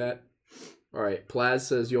point to do that. All right, Plaz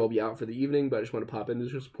says you'll all be out for the evening, but I just want to pop in to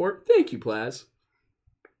show support. Thank you, Plaz.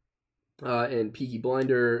 And Peaky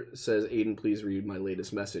Blinder says, Aiden, please read my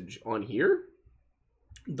latest message on here.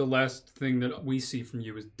 The last thing that we see from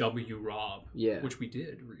you is W. Rob, which we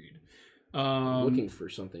did read. Looking for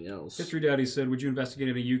something else. History Daddy said, would you investigate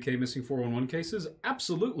any UK missing 411 cases?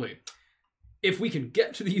 Absolutely. If we can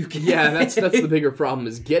get to the UK. Yeah, that's the bigger problem,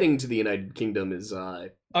 is getting to the United Kingdom is...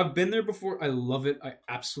 I've been there before. I love it. I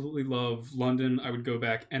absolutely love London. I would go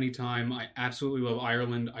back anytime. I absolutely love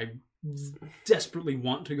Ireland. I desperately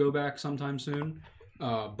want to go back sometime soon.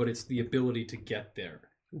 But it's the ability to get there.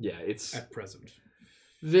 Yeah, it's... At present.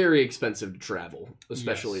 Very expensive to travel,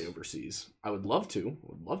 especially overseas. I would love to. I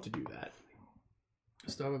would love to do that.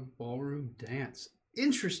 Start a ballroom dance.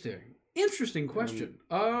 Interesting question.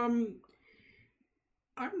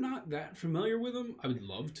 I'm not that familiar with them. I would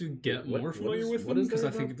love to get more familiar with them because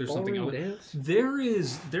I think that there's something else. Dance?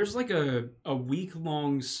 There's like a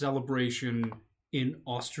week-long celebration in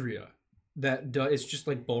Austria that it's just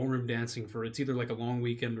like ballroom dancing it's either like a long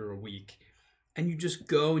weekend or a week. And you just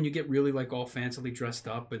go and you get really like all fancily dressed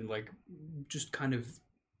up and like just kind of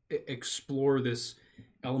explore this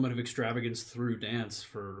element of extravagance through dance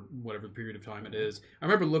for whatever period of time it is. I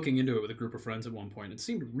remember looking into it with a group of friends at one point. It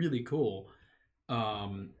seemed really cool. I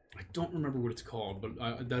don't remember what it's called,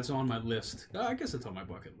 but that's on my list. I guess it's on my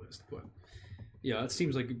bucket list, but yeah, it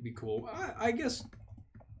seems like it'd be cool. I guess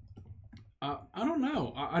I don't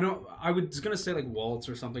know. I was gonna say like waltz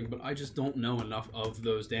or something, but I just don't know enough of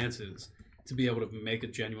those dances to be able to make a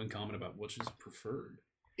genuine comment about which is preferred.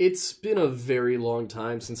 It's been a very long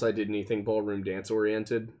time since I did anything ballroom dance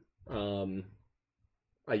oriented.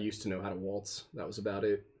 I used to know how to waltz. That was about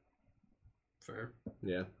it. Fair.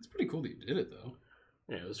 Yeah. It's pretty cool that you did it, though.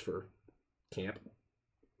 Yeah, it was for camp.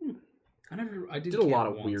 I did a lot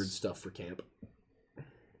of weird stuff for camp.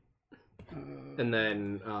 And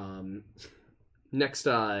then next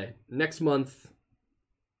month,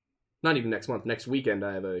 not even next month, next weekend,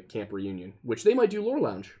 I have a camp reunion, which they might do Lore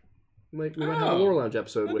Lounge. We might have a Lore Lounge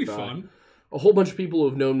episode with fun. A whole bunch of people who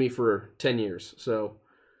have known me for 10 years. So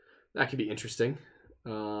that could be interesting.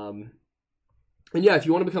 And yeah, if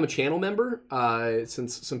you want to become a channel member,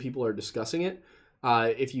 since some people are discussing it,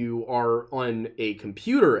 if you are on a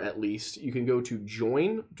computer at least, you can go to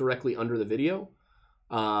join directly under the video,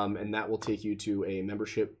 and that will take you to a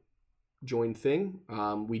membership join thing.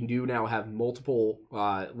 We do now have multiple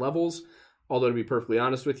levels, although to be perfectly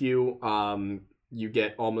honest with you, you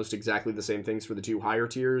get almost exactly the same things for the 2 higher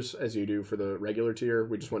tiers as you do for the regular tier.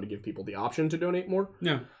 We just want to give people the option to donate more.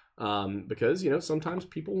 Yeah. Because, you know, sometimes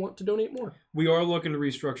people want to donate more. We are looking to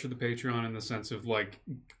restructure the Patreon in the sense of, like,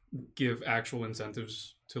 give actual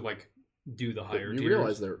incentives to, like, do the higher tiers. You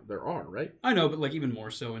realize there are, right? I know, but, like, even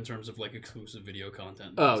more so in terms of, like, exclusive video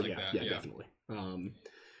content. Oh, like yeah, that. yeah, definitely.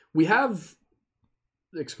 We have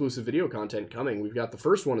exclusive video content coming. We've got the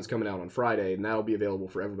first one is coming out on Friday, and that'll be available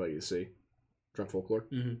for everybody to see. Drunk Folklore.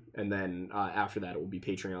 Mm-hmm. And then after that, it will be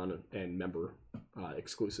Patreon and member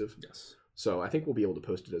exclusive. Yes. So I think we'll be able to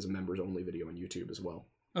post it as a members-only video on YouTube as well.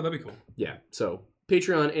 Oh, that'd be cool. Yeah, so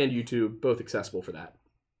Patreon and YouTube, both accessible for that.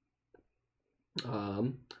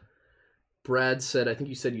 Brad said, I think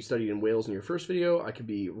you said you studied in Wales in your first video. I could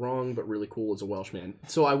be wrong, but really cool as a Welshman.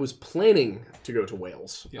 So I was planning to go to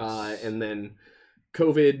Wales. Yes. And then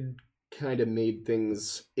COVID kind of made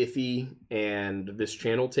things iffy, and this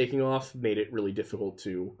channel taking off made it really difficult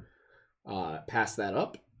to pass that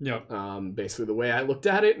up. Yeah. Basically, the way I looked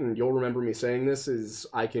at it, and you'll remember me saying this, is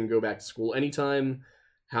I can go back to school anytime.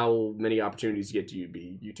 How many opportunities you get to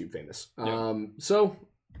be YouTube famous? Yeah. So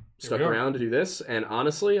stuck around to do this, and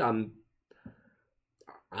honestly, I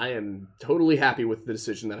am totally happy with the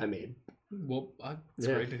decision that I made. Well, it's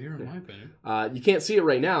great to hear, in my opinion. You can't see it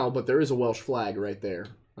right now, but there is a Welsh flag right there.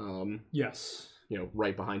 Yes. You know,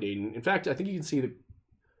 right behind Aiden. In fact, I think you can see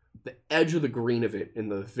the edge of the green of it in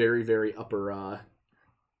the very, very upper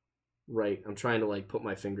right. I'm trying to like put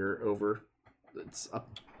my finger over. It's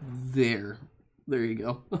up there. There you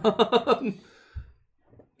go.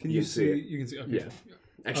 Can you see it? You can see. Okay. Yeah.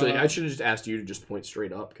 Actually, I should have just asked you to just point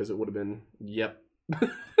straight up because it would have been. Yep.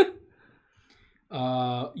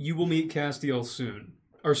 You will meet Castiel soon.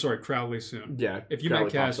 Or sorry, Crowley soon. Yeah. If you met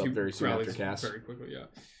Cass, you very soon after Cass. Very quickly, yeah.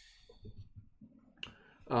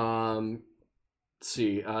 Let's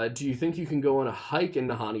see. Do you think you can go on a hike in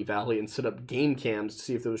Nahanni Valley and set up game cams to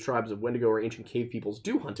see if those tribes of Wendigo or ancient cave peoples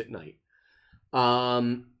do hunt at night?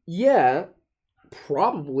 Yeah,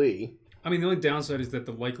 probably. I mean, the only downside is that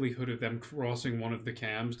the likelihood of them crossing one of the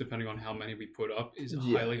cams, depending on how many we put up, is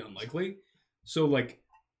highly unlikely. So, like,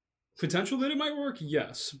 potential that it might work,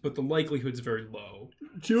 yes, but the likelihood's very low.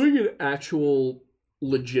 Doing an actual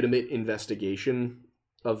legitimate investigation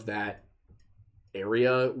of that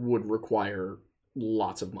area would require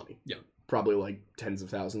lots of money. Yeah. Probably like tens of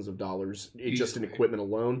thousands of dollars just in equipment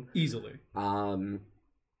alone. Easily. And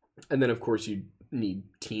then, of course, you need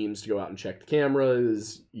teams to go out and check the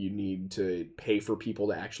cameras. You need to pay for people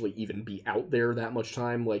to actually even be out there that much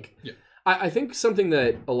time. Like, yeah. I think something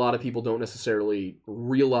that a lot of people don't necessarily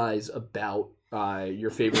realize about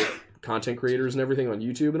your favorite content creators and everything on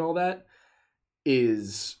YouTube and all that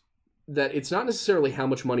is that it's not necessarily how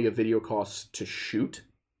much money a video costs to shoot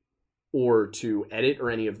or to edit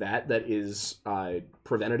or any of that is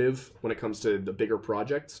preventative when it comes to the bigger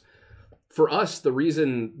projects. For us, the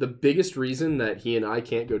biggest reason that he and I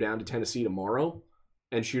can't go down to Tennessee tomorrow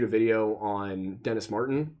and shoot a video on Dennis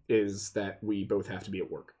Martin is that we both have to be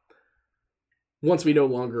at work. Once we no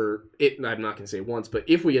longer, I'm not going to say once, but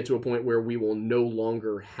if we get to a point where we will no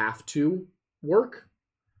longer have to work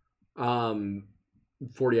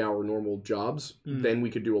 40-hour normal jobs, then we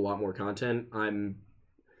could do a lot more content. I'm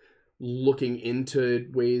looking into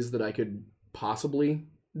ways that I could possibly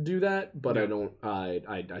do that, but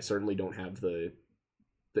I certainly don't have the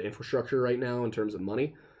infrastructure right now in terms of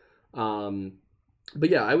money. But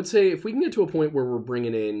yeah, I would say if we can get to a point where we're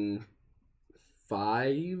bringing in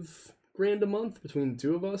 $5,000 a month between the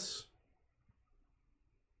two of us,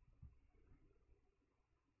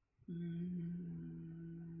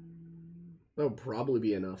 that would probably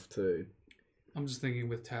be enough to. I'm just thinking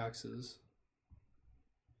with taxes.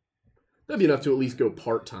 That'd be enough to at least go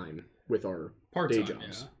part-time with our day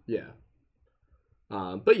jobs. Yeah.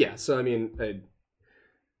 But yeah, so I mean,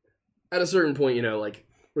 at a certain point, you know, like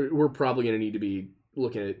we're probably going to need to be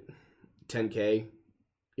looking at $10,000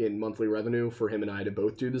 in monthly revenue for him and I to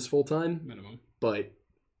both do this full time minimum. But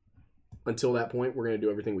until that point, we're going to do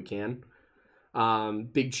everything we can.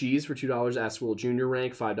 Big Cheese for $2 asks, will Junior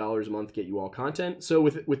rank $5 a month get you all content? So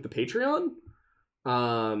with the Patreon,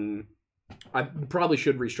 I probably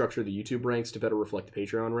should restructure the YouTube ranks to better reflect the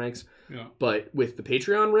Patreon ranks. Yeah. But with the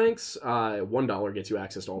Patreon ranks, $1 gets you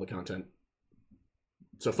access to all the content.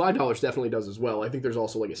 So $5 definitely does as well. I think there's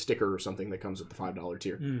also like a sticker or something that comes with the $5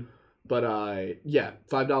 tier. But yeah,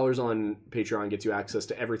 $5 on Patreon gets you access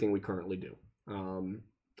to everything we currently do.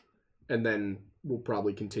 And then we'll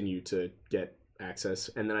probably continue to get access.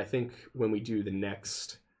 And then I think when we do the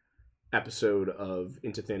next episode of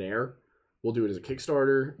Into Thin Air, we'll do it as a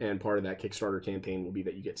Kickstarter, and part of that Kickstarter campaign will be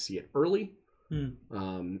that you get to see it early.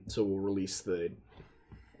 So we'll release the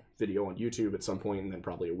video on YouTube at some point, and then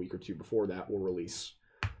probably a week or two before that, we'll release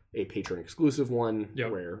a patron exclusive one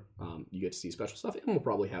Yep. where you get to see special stuff, and we'll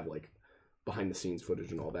probably have like behind the scenes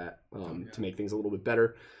footage and all that to make things a little bit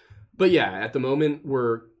better. But yeah, at the moment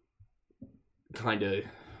we're kind of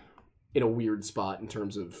in a weird spot in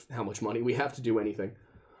terms of how much money we have to do anything.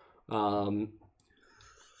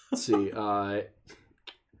 Let's see.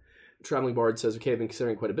 Traveling Bard says, okay, I've been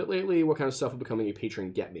considering quite a bit lately. What kind of stuff will becoming a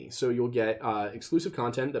patron get me? So you'll get exclusive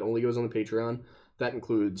content that only goes on the Patreon. That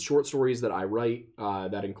includes short stories that I write.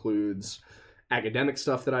 That includes academic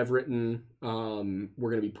stuff that I've written. We're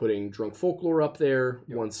going to be putting Drunk Folklore up there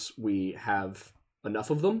once we have enough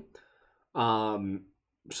of them.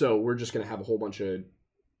 So we're just going to have a whole bunch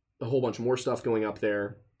of more stuff going up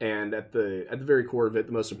there. And at the very core of it,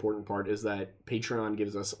 the most important part is that Patreon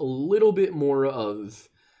gives us a little bit more of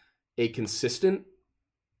a consistent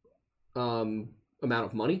amount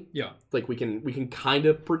of money. Yeah. Like we can kind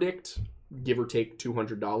of predict, give or take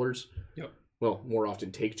 $200. Yep. Well, more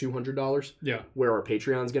often take $200. Yeah. Where our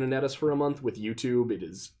Patreon's going to net us for a month. With YouTube, it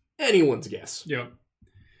is anyone's guess. Yeah.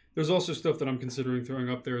 There's also stuff that I'm considering throwing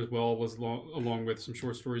up there as well, along with some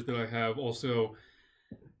short stories that I have. Also,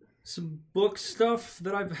 some book stuff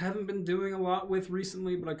that I haven't been doing a lot with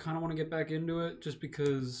recently, but I kind of want to get back into it just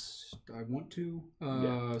because I want to.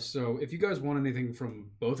 So if you guys want anything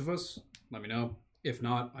from both of us, let me know. If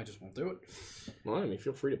not, I just won't do it. Well, I mean,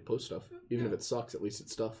 feel free to post stuff. Even if it sucks, at least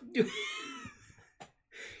it's stuff.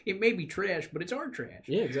 It may be trash, but it's our trash.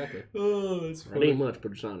 Yeah, exactly. Oh, that's funny. It ain't much,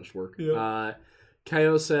 but it's honest work. Yeah.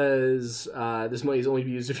 Kaio says, this money is only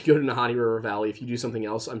be used if you go to Nahani River Valley. If you do something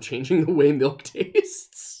else, I'm changing the way milk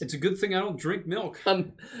tastes. It's a good thing I don't drink milk.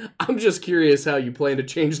 I'm just curious how you plan to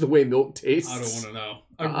change the way milk tastes. I don't want to know.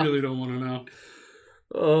 I really don't want to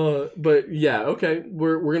know. But yeah, okay.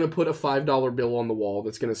 We're gonna put a $5 bill on the wall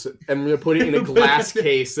that's gonna sit, and we're gonna put it in a glass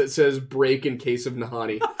case that says "break in case of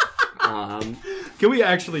Nahani." Can we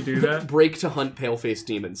actually do that? Break to hunt pale-faced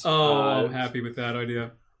demons. Oh, I'm happy with that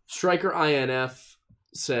idea. Striker INF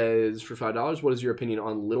says, for $5, what is your opinion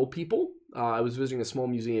on Little People? I was visiting a small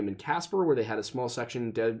museum in Casper where they had a small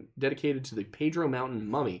section dedicated to the Pedro Mountain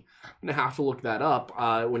mummy. I'm going to have to look that up.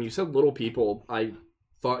 When you said Little People, I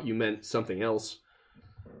thought you meant something else.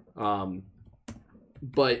 But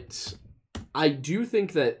I do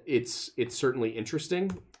think that it's certainly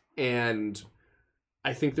interesting, and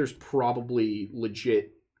I think there's probably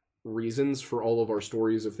legit reasons for all of our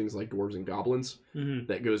stories of things like dwarves and goblins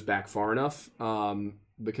that goes back far enough.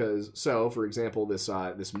 Because, so, for example, this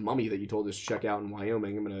mummy that you told us to check out in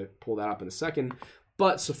Wyoming, I'm going to pull that up in a second.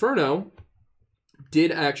 But Saferno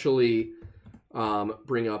did actually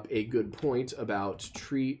bring up a good point about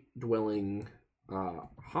tree-dwelling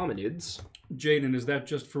hominids. Jaden, is that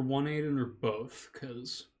just for one Aiden or both?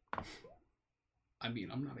 Because, I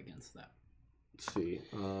mean, I'm not against that. Let's see.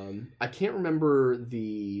 I can't remember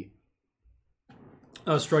the...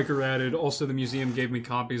 Striker added, also the museum gave me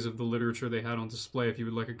copies of the literature they had on display if you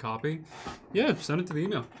would like a copy. Yeah, send it to the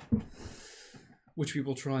email. Which we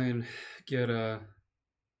will try and get better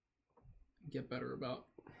about.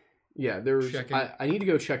 Yeah, there's... I need to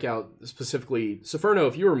go check out specifically... Saferno,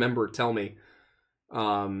 if you remember, tell me.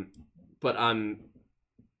 But I'm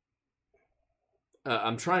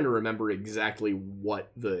trying to remember exactly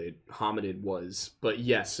what the hominid was. But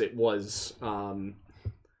yes, it was...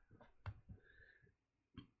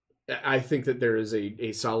 I think that there is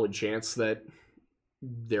a solid chance that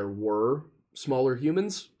there were smaller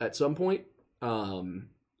humans at some point, in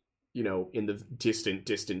the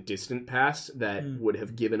distant past that would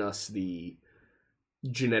have given us the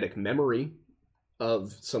genetic memory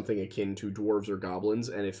of something akin to dwarves or goblins.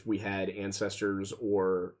 And if we had ancestors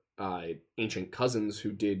or ancient cousins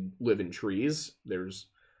who did live in trees, there's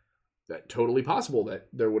that totally possible that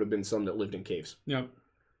there would have been some that lived in caves. Yep.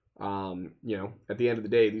 At the end of the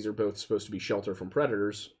day, these are both supposed to be shelter from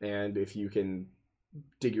predators, and if you can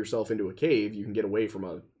dig yourself into a cave, you can get away from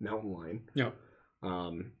a mountain lion. Yeah.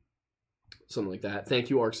 Something like that.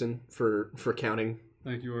 Thank you, Arson, for counting.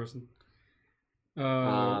 Thank you, Arson.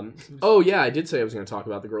 Oh yeah, I did say I was going to talk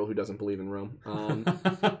about the girl who doesn't believe in Rome.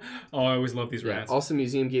 I always love these rants. Also, the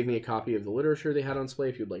museum gave me a copy of the literature they had on display.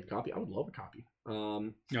 If you'd like a copy, I would love a copy.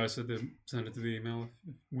 I said to send it to the email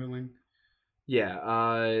if willing.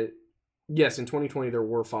 Yeah. Yes, in 2020 there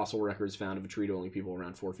were fossil records found of a tree-dwelling people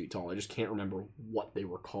around 4 feet tall. I just can't remember what they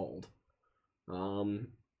were called. They're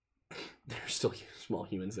still small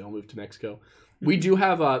humans. They all moved to Mexico. We do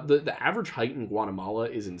have the average height in Guatemala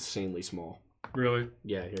is insanely small. Really?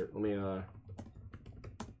 Yeah. Here, let me.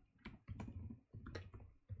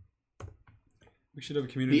 We should have a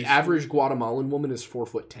community. The average Guatemalan woman is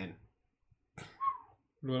 4'10".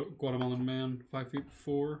 What about Guatemalan man,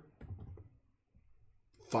 5'4"?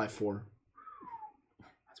 5'4".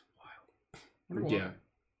 That's wild. Yeah.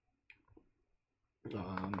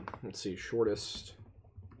 Let's see, shortest.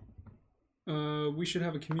 We should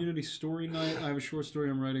have a community story night. I have a short story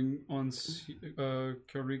I'm writing on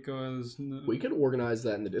Carico as... We could organize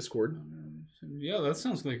that in the Discord. Yeah, that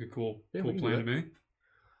sounds like a cool plan to me.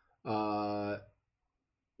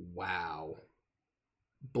 Wow.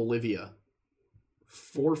 Bolivia.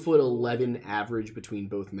 4'11" average between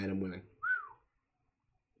both men and women.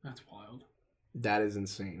 That's wild. That is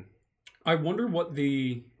insane. I wonder what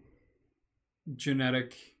the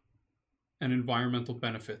genetic and environmental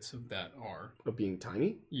benefits of that are. Of being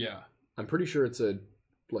tiny? Yeah. I'm pretty sure it's a,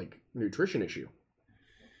 nutrition issue.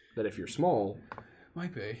 That if you're small...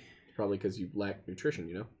 Might be. Probably because you lack nutrition,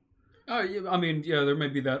 you know? Yeah, I mean, yeah, there may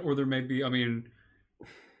be that, or there may be,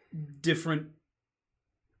 different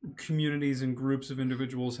communities and groups of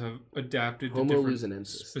individuals have adapted to different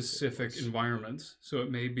specific environments. So it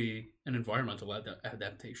may be an environmental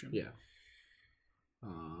adaptation. Yeah.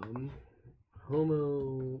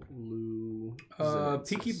 Homo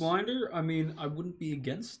Peaky Blinder, I wouldn't be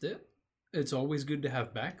against it. It's always good to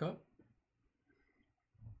have backup.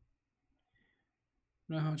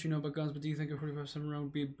 I don't know how much you know about guns, but do you think a 45-7 round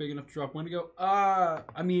would be big enough to drop Wendigo?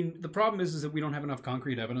 The problem is that we don't have enough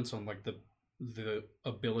concrete evidence on the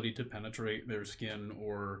ability to penetrate their skin,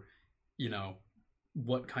 or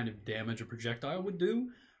what kind of damage a projectile would do.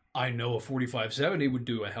 I know a 45-70 would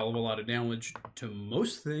do a hell of a lot of damage to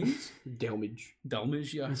most things. Damage,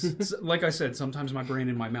 yes. Like I said, sometimes my brain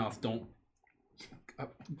and my mouth don't...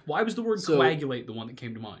 why was the word coagulate the one that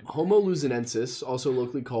came to mind? Homo luzonensis, also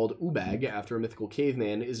locally called Ubag, after a mythical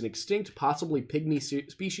caveman, is an extinct, possibly pygmy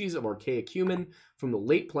species of archaic human from the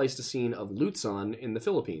late Pleistocene of Luzon in the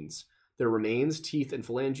Philippines. Their remains, teeth, and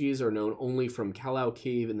phalanges are known only from Callao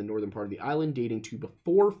Cave in the northern part of the island, dating to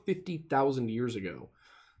before 50,000 years ago.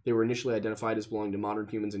 They were initially identified as belonging to modern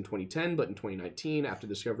humans in 2010, but in 2019, after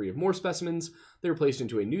the discovery of more specimens, they were placed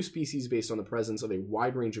into a new species based on the presence of a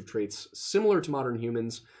wide range of traits similar to modern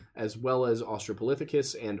humans, as well as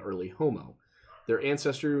Australopithecus and early Homo. Their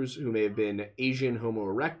ancestors, who may have been Asian Homo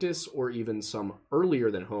erectus, or even some earlier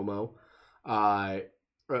than Homo,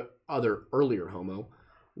 other earlier Homo,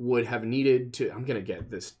 would have needed to... I'm going to get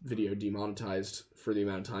this video demonetized for the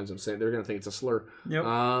amount of times I'm saying. They're going to think it's a slur.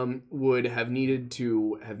 Yep. Would have needed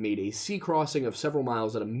to have made a sea crossing of several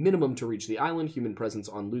miles at a minimum to reach the island. Human presence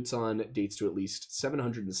on Luzon dates to at least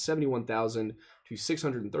 771,000 to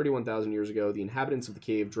 631,000 years ago. The inhabitants of the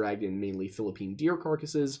cave dragged in mainly Philippine deer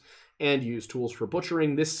carcasses and used tools for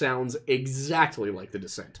butchering. This sounds exactly like The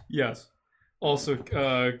Descent. Yes. Also,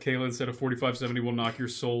 Kaylin said a 45-70 will knock your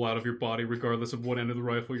soul out of your body regardless of what end of the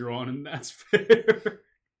rifle you're on, and that's fair.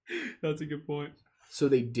 That's a good point. So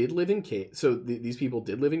they did live in caves. So these people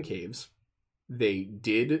did live in caves. They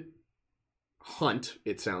did hunt,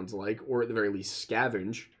 it sounds like, or at the very least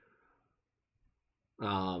scavenge.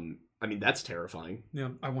 That's terrifying. Yeah,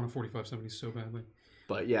 I want a 45-70 so badly.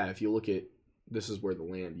 But yeah, if you look at... This is where the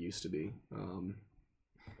land used to be.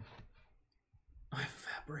 I've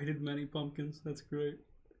evaporated many pumpkins. That's great.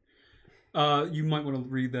 You might want to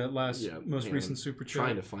read that most recent super chat.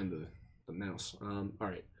 Trying to find the mouse. All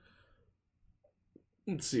right.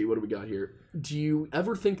 Let's see. What do we got here? Do you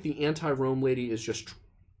ever think the anti-Rome lady is just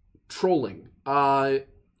trolling?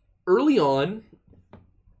 Early on,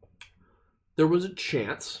 there was a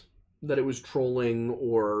chance that it was trolling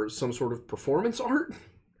or some sort of performance art.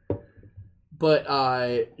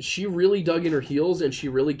 But she really dug in her heels, and she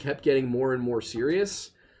really kept getting more and more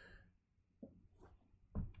serious.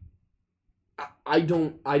 I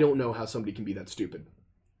don't know how somebody can be that stupid.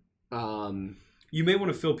 You may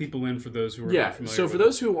want to fill people in for those who are not familiar. So for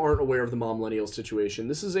those who aren't aware of the Mom Millennial situation,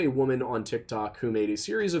 this is a woman on TikTok who made a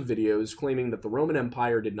series of videos claiming that the Roman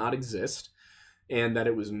Empire did not exist and that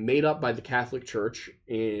it was made up by the Catholic Church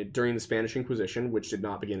during the Spanish Inquisition, which did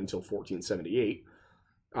not begin until 1478.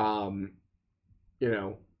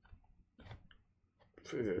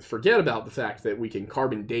 Forget about the fact that we can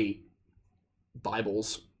carbon date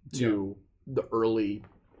Bibles to the early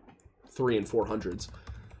 300s and 400s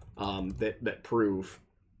that prove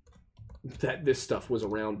that this stuff was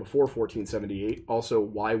around before 1478. Also,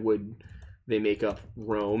 why would they make up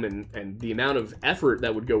Rome? And the amount of effort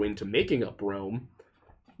that would go into making up Rome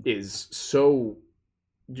is so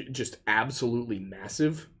just absolutely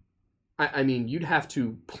massive. I mean, you'd have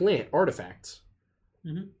to plant artifacts.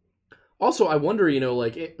 Mm-hmm. Also, I wonder,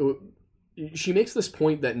 she makes this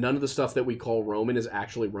point that none of the stuff that we call Roman is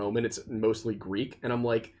actually Roman. It's mostly Greek. And I'm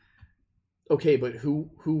like, okay, but who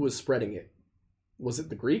was spreading it? Was it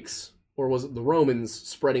the Greeks? Or was it the Romans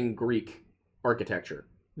spreading Greek architecture?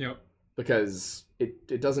 Yep. because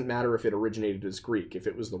it doesn't matter if it originated as Greek if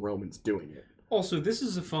it was the Romans doing it. Also, this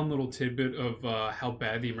is a fun little tidbit of how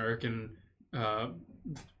bad the American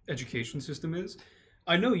education system is.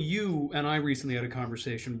 I know you and I recently had a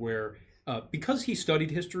conversation where, because he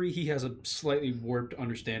studied history, he has a slightly warped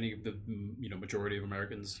understanding of the majority of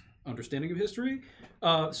Americans' understanding of history.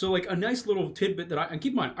 So, like, a nice little tidbit that and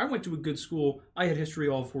keep in mind, I went to a good school. I had history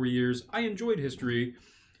all 4 years. I enjoyed history.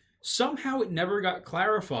 Somehow it never got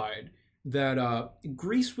clarified that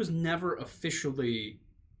Greece was never officially,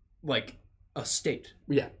 like, a state.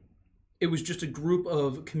 Yeah. It was just a group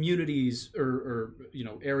of communities or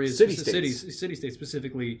areas, city-states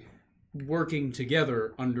specifically, working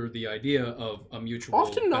together under the idea of a mutual.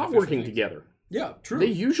 Often not working together. Yeah, true. They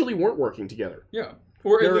usually weren't working together. Yeah,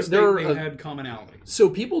 or at least they had commonality. So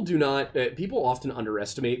people do not. People often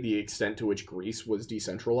underestimate the extent to which Greece was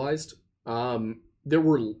decentralized. There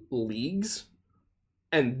were leagues,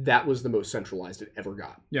 and that was the most centralized it ever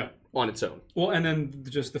got. Yeah, on its own. Well, and then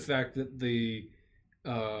just the fact that the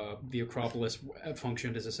Acropolis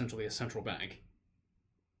functioned as essentially a central bank.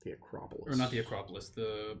 The Acropolis, or not the Acropolis,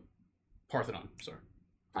 the Parthenon. Sorry,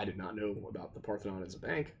 I did not know about the Parthenon as a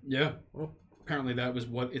bank. Yeah, well, apparently that was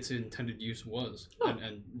what its intended use was,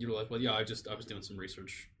 and utilized. Well, yeah, I was doing some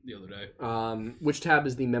research the other day. Which tab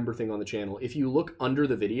is the member thing on the channel? If you look under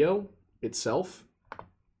the video itself,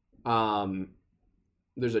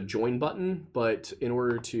 there's a join button, but in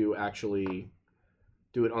order to actually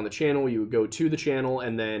do it on the channel, you would go to the channel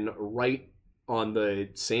and then right on the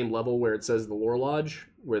same level where it says the Lore Lodge,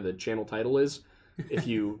 where the channel title is, if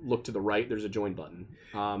you look to the right, there's a join button.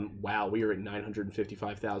 Wow, we are at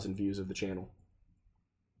 955,000 views of the channel.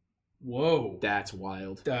 Whoa. That's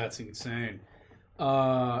wild. That's insane.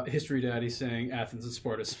 History Daddy saying Athens and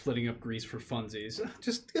Sparta splitting up Greece for funsies.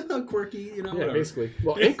 Just quirky, Yeah, whatever. basically.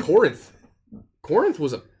 Well, and Corinth. Corinth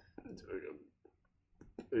was a...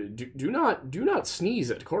 Do not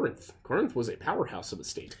sneeze at Corinth. Corinth was a powerhouse of a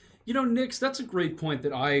state. Nix, that's a great point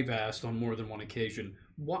that I've asked on more than one occasion.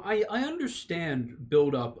 Why I understand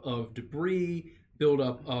buildup of debris,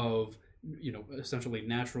 buildup of essentially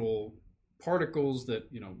natural particles that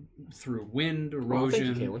through wind,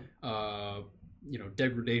 erosion,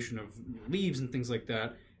 degradation of leaves and things like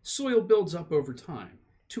that. Soil builds up over time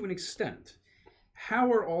to an extent.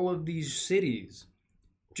 How are all of these cities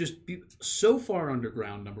just so far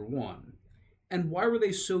underground, number one? And why were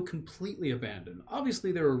they so completely abandoned?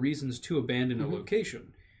 Obviously, there are reasons to abandon a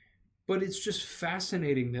location. But it's just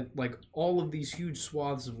fascinating that, like, all of these huge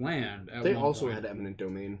swaths of land... They also had eminent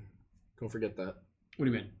domain. Don't forget that. What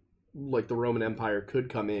do you mean? Like, the Roman Empire could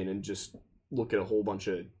come in and just look at a whole bunch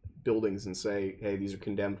of buildings and say, hey, these are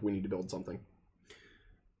condemned, we need to build something.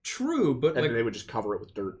 True, but and they would just cover it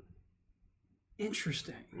with dirt.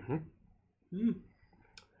 Interesting. Mm-hmm.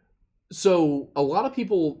 So a lot of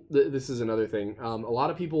people, this is another thing, a lot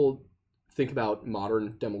of people think about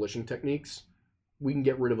modern demolition techniques. We can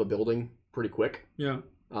get rid of a building pretty quick. Yeah.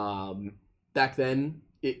 Back then,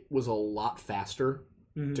 it was a lot faster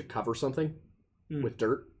to cover something with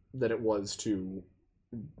dirt than it was to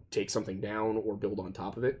take something down or build on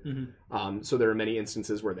top of it. So there are many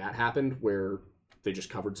instances where that happened, where they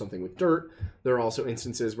just covered something with dirt. There are also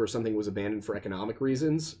instances where something was abandoned for economic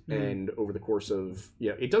reasons, and over the course of,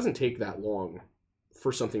 it doesn't take that long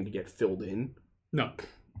for something to get filled in. No,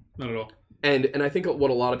 not at all. And I think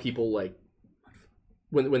what a lot of people, like,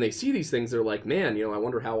 when they see these things, they're like, man, I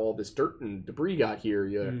wonder how all this dirt and debris got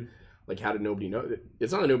here. Like, how did nobody know?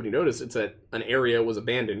 It's not that nobody noticed. It's that an area was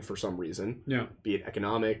abandoned for some reason. Yeah. Be it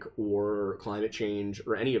economic or climate change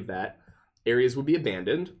or any of that. Areas would be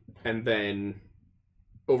abandoned, and then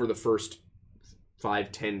over the first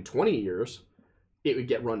 5, 10, 20 years, it would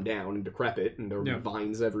get run down and decrepit, and there would be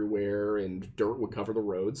vines everywhere, and dirt would cover the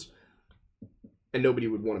roads, and nobody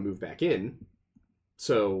would want to move back in.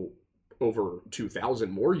 So over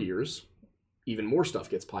 2,000 more years, even more stuff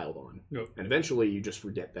gets piled on. Yep. And eventually you just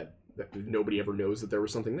forget that nobody ever knows that there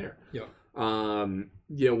was something there. Yeah.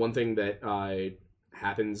 One thing that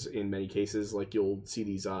happens in many cases, like, you'll see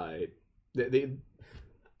these... if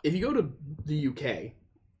you go to the UK...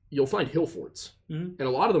 you'll find hill forts. And a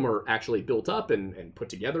lot of them are actually built up and put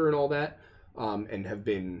together and all that, and have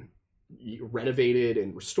been renovated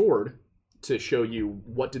and restored to show you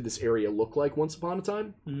what did this area look like once upon a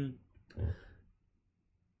time.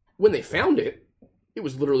 When they found it, it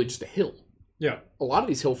was literally just a hill. Yeah. A lot of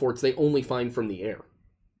these hill forts they only find from the air.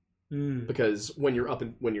 Because when you're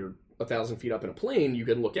 1,000 feet up in a plane, you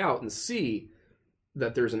can look out and see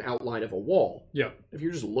that there's an outline of a wall. Yeah. If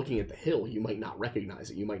you're just looking at the hill, you might not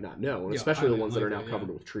recognize it. You might not know. And especially the ones that are now covered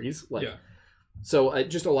with trees. So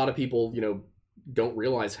just a lot of people, don't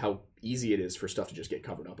realize how easy it is for stuff to just get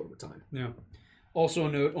covered up over time. Yeah. Also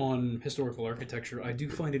a note on historical architecture. I do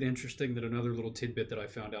find it interesting that another little tidbit that I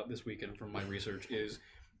found out this weekend from my research is,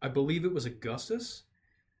 I believe it was Augustus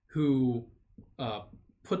who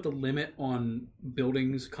put the limit on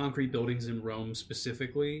buildings, concrete buildings in Rome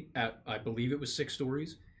specifically at, I believe it was 6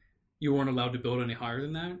 stories. You weren't allowed to build any higher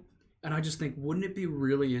than that. And I just think, wouldn't it be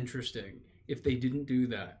really interesting if they didn't do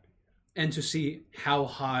that? And to see how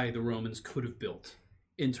high the Romans could have built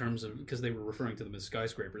in terms of, because they were referring to them as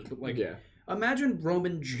skyscrapers, but like, imagine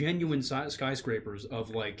Roman genuine skyscrapers of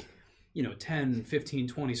like, 10, 15,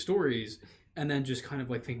 20 stories, and then just kind of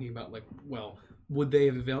like thinking about like, well, would they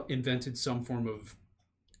have invented some form of,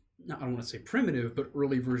 I don't want to say primitive, but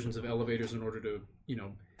early versions of elevators in order to,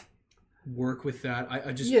 work with that?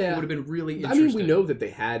 I just, it would have been really interesting. I mean, we know that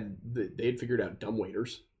they had figured out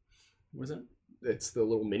dumbwaiters. What is that? It's the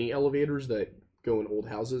little mini elevators that go in old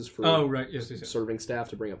houses for yes. serving staff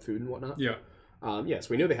to bring up food and whatnot. Yeah. Yes,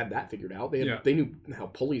 we know they had that figured out. They knew how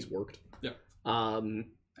pulleys worked. Yeah.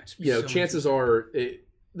 Chances are,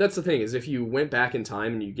 that's the thing, is if you went back in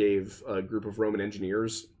time and you gave a group of Roman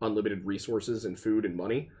engineers unlimited resources and food and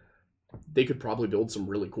money, they could probably build some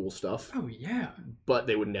really cool stuff. Oh, yeah. But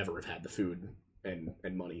they would never have had the food and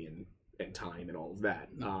money and time and all of that.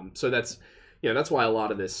 So that's why a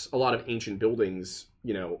lot of ancient buildings,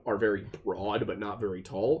 are very broad but not very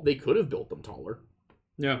tall. They could have built them taller.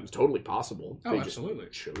 Yeah. It's totally possible. Oh, they absolutely.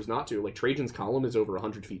 just chose not to. Like Trajan's column is over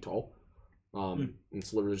 100 feet tall.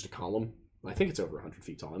 It's literally just a column. I think it's over 100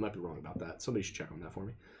 feet tall. I might be wrong about that. Somebody should check on that for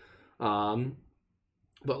me.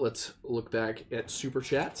 But let's look back at Super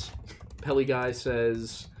Chats. Pelly Guy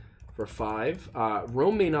says, for 5,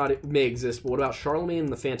 Rome may exist, but what about Charlemagne and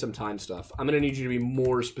the Phantom Time stuff? I'm going to need you to be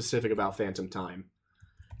more specific about Phantom Time.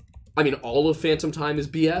 I mean, all of Phantom Time is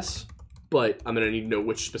BS, but I'm going to need to know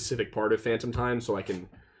which specific part of Phantom Time so I can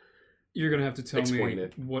You're going to have to tell explain me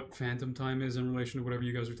it. What Phantom Time is in relation to whatever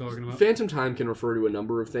you guys are talking about. Phantom Time can refer to a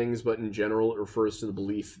number of things, but in general it refers to the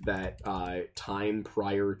belief that time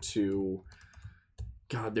prior to...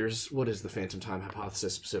 God, what is the Phantom Time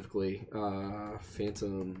hypothesis specifically?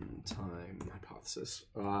 Phantom Time hypothesis.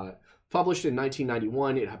 Published in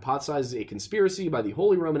 1991, it hypothesizes a conspiracy by the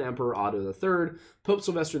Holy Roman Emperor Otto III, Pope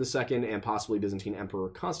Sylvester II, and possibly Byzantine Emperor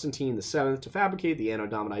Constantine VII to fabricate the Anno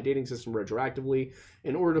Domini dating system retroactively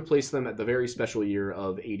in order to place them at the very special year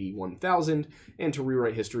of AD 1000 and to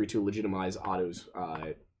rewrite history to legitimize Otto's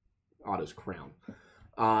crown.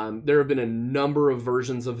 There have been a number of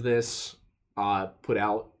versions of this put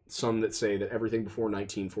out, some that say that everything before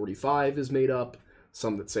 1945 is made up,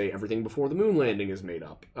 some that say everything before the moon landing is made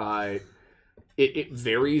up. It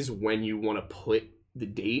varies when you want to put the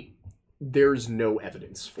date. There's no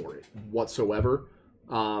evidence for it whatsoever.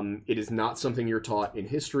 It is not something you're taught in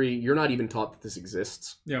history. You're not even taught that this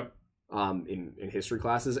exists. Yeah. In history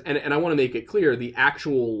classes. And I want to make it clear, the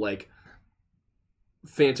actual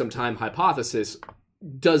Phantom Time hypothesis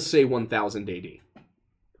does say 1000 AD.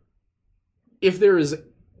 If there is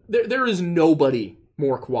nobody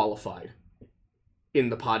more qualified in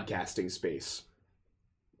the podcasting space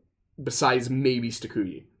besides maybe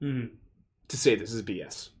Stakuyi to say this is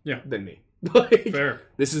BS than me. Fair.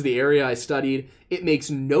 This is the area I studied. It makes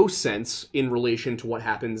no sense in relation to what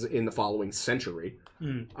happens in the following century.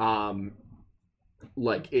 It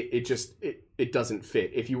doesn't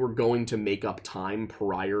fit. If you were going to make up time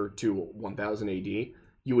prior to 1000 AD,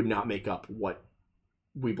 you would not make up what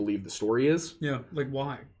we believe the story is. Yeah, like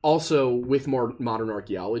why? Also, with modern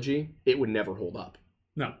archaeology, it would never hold up.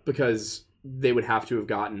 No. Because they would have to have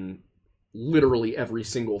gotten literally every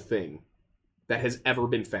single thing that has ever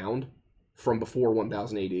been found from before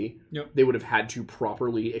 1000 AD. Yep. They would have had to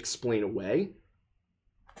properly explain away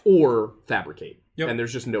or fabricate. Yep. And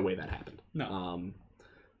there's just no way that happened. No.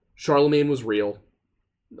 Charlemagne was real.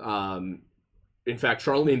 In fact,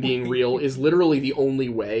 Charlemagne being real is literally the only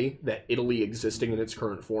way that Italy existing in its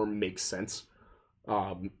current form makes sense.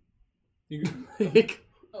 Elaborate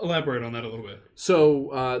on that a little bit.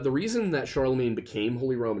 So, the reason that Charlemagne became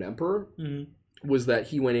Holy Roman Emperor was that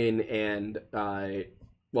he went in and,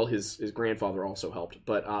 his grandfather also helped,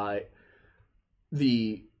 but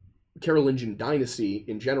the Carolingian dynasty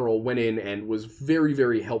in general went in and was very,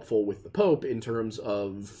 very helpful with the Pope in terms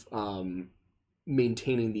of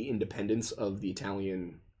maintaining the independence of the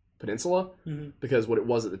Italian peninsula, because what it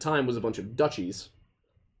was at the time was a bunch of duchies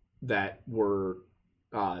that were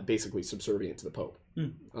basically subservient to the Pope.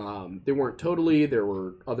 They weren't totally. There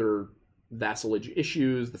were other vassalage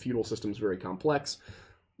issues. The feudal system's very complex.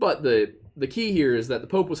 But the key here is that the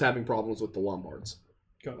Pope was having problems with the Lombards.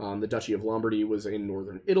 The Duchy of Lombardy was in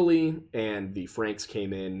northern Italy, and the Franks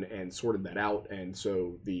came in and sorted that out, and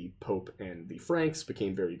so the Pope and the Franks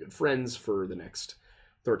became very good friends for the next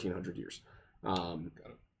 1,300 years.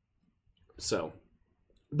 So,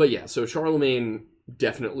 but yeah, so Charlemagne,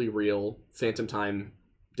 definitely real. Phantom Time,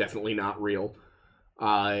 definitely not real.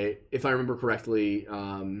 If I remember correctly,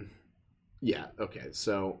 yeah, okay,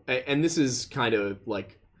 so, and this is kind of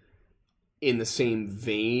like in the same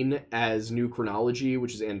vein as New Chronology,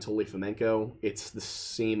 which is Anatoly Fomenko. It's the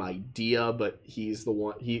same idea, but he's the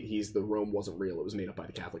one. He's the Rome wasn't real. It was made up by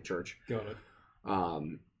the Catholic Church. Got it.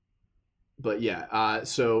 But yeah,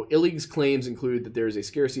 so Illig's claims include that there is a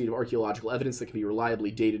scarcity of archaeological evidence that can be reliably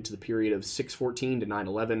dated to the period of 614 to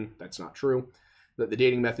 911. That's not true. That the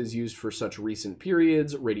dating methods used for such recent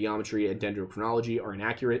periods, radiometry and dendrochronology, are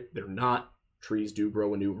inaccurate. They're not. Trees do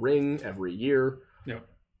grow a new ring every year. Yep.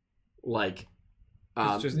 Like,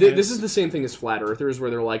 this is the same thing as flat earthers, where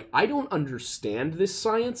they're like, I don't understand this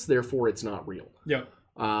science, therefore it's not real. Yeah.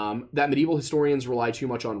 That medieval historians rely too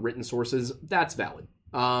much on written sources, that's valid.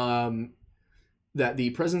 That the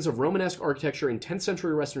presence of Romanesque architecture in 10th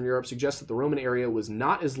century Western Europe suggests that the Roman area was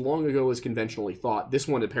not as long ago as conventionally thought. This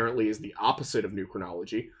one apparently is the opposite of New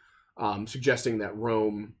Chronology, suggesting that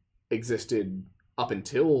Rome existed up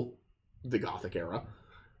until the Gothic era.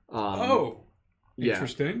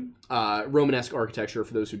 Interesting. Yeah. Romanesque architecture,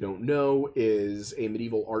 for those who don't know, is a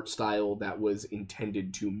medieval art style that was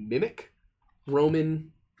intended to mimic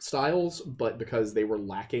Roman styles, but because they were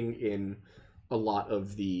lacking in a lot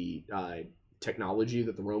of the technology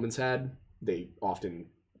that the Romans had, they often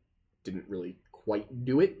didn't really quite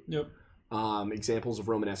do it. Yep. Examples of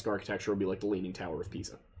Romanesque architecture would be like the Leaning Tower of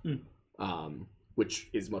Pisa, which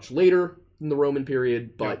is much later than the Roman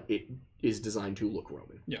period, but it is designed to look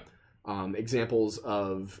Roman. Yeah. Examples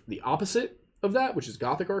of the opposite of that, which is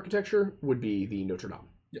Gothic architecture, would be the Notre Dame.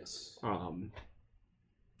 Yes.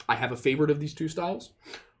 I have a favorite of these two styles.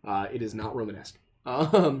 It is not Romanesque.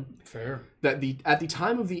 Fair. That at the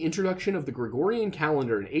time of the introduction of the Gregorian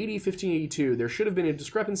calendar in AD 1582, there should have been a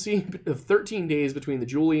discrepancy of 13 days between the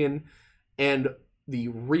Julian and the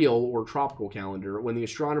real or tropical calendar, when the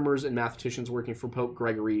astronomers and mathematicians working for Pope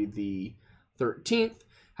Gregory the 13th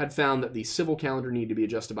had found that the civil calendar needed to be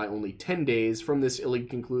adjusted by only 10 days. From this, Illig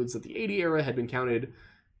concludes that the AD era had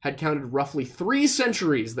counted roughly 3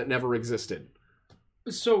 centuries that never existed.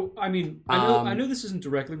 So, I mean, I know this isn't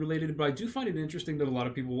directly related, but I do find it interesting that a lot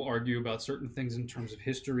of people will argue about certain things in terms of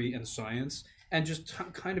history and science, and just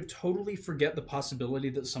kind of totally forget the possibility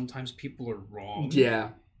that sometimes people are wrong.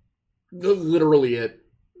 Yeah. Literally it.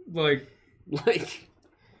 Like...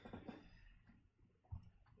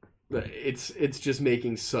 It's just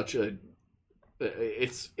making such a...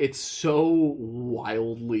 It's so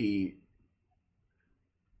wildly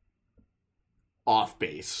off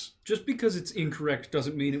base. Just because it's incorrect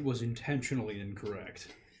doesn't mean it was intentionally incorrect.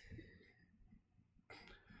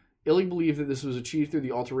 Illig believed that this was achieved through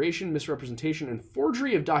the alteration, misrepresentation, and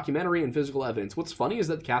forgery of documentary and physical evidence. What's funny is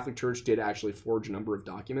that the Catholic Church did actually forge a number of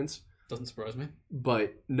documents. Doesn't surprise me.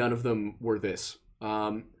 But none of them were this.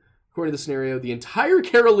 According to the scenario, the entire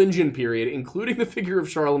Carolingian period, including the figure of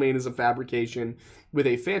Charlemagne, is a fabrication with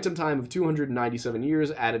a phantom time of 297 years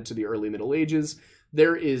added to the early Middle Ages.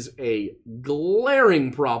 There is a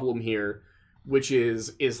glaring problem here, which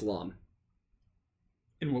is Islam.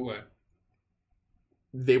 In what way?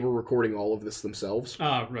 They were recording all of this themselves.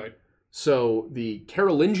 Ah, right. So the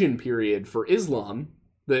Carolingian period for Islam,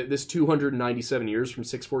 this 297 years from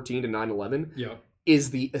 614 to 911,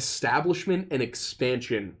 is the establishment and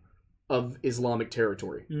expansion of Islamic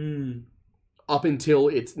territory up until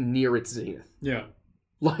it's near its zenith. Yeah.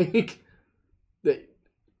 Like,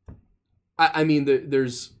 I mean,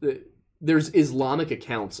 there's Islamic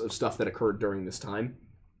accounts of stuff that occurred during this time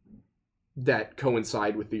that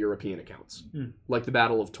coincide with the European accounts. Like the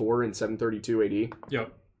Battle of Tours in 732 AD.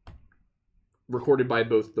 Yep. Recorded by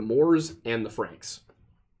both the Moors and the Franks.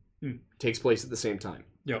 Takes place at the same time.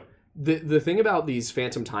 Yep. The thing about these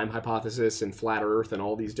phantom time hypothesis and flat earth and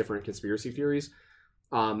all these different conspiracy theories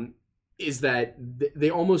is that they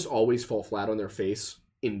almost always fall flat on their face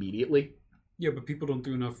immediately. Yeah, but people don't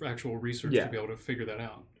do enough actual research to be able to figure that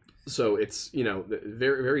out. So it's,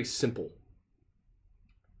 very, very simple.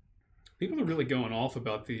 People are really going off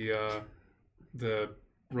about the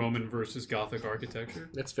Roman versus Gothic architecture.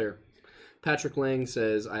 That's fair. Patrick Lang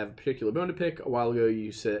says, I have a particular bone to pick. A while ago,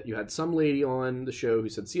 you said you had some lady on the show who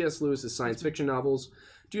said C.S. Lewis's science fiction novels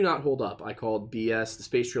do not hold up. I called BS. The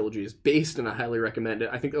Space Trilogy is based, and I highly recommend it.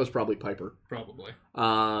 I think that was probably Piper. Probably.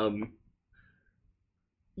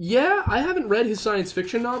 Yeah, I haven't read his science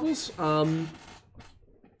fiction novels.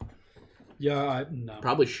 Yeah, no.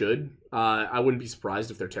 Probably should. I wouldn't be surprised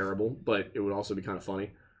if they're terrible, but it would also be kind of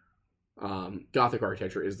funny. Gothic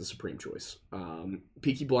architecture is the supreme choice.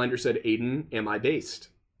 Peaky Blinder said, Aiden, am I based?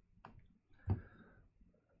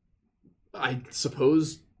 I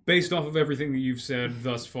suppose... Based off of everything that you've said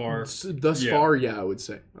thus far. Thus far, yeah, I would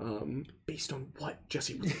say. Based on what?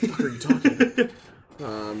 Jesse, what the fuck are you talking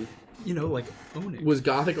about? You know, like, own it. Was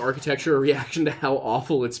Gothic architecture a reaction to how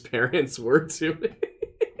awful its parents were to it?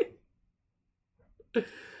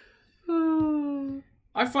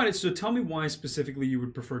 I find it, so tell me why specifically you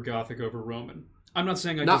would prefer Gothic over Roman. I'm not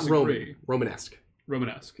saying I Not disagree. Romanesque.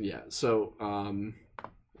 Romanesque. Yeah, so,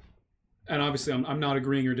 And obviously, I'm not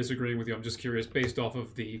agreeing or disagreeing with you. I'm just curious, based off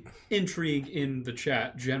of the intrigue in the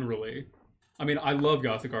chat generally. I mean, I love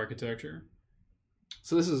Gothic architecture.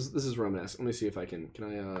 So this is Romanesque. Let me see if I can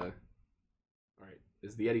I, all right.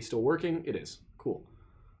 Is the Yeti still working? It is. Cool.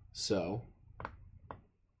 So,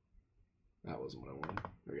 that wasn't what I wanted.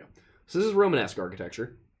 There we go. So this is Romanesque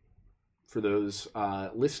architecture. For those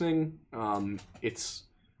listening, it's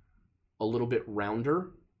a little bit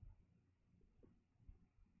rounder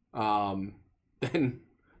than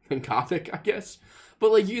Gothic, I guess.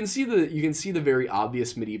 But like you can see the very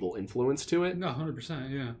obvious medieval influence to it. No,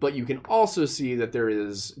 100%, yeah. But you can also see that there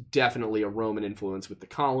is definitely a Roman influence with the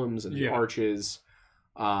columns and the arches.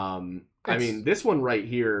 I mean, this one right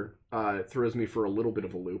here throws me for a little bit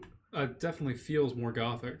of a loop. It definitely feels more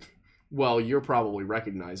Gothic. Well, you're probably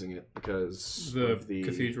recognizing it because of the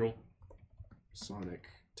cathedral. Masonic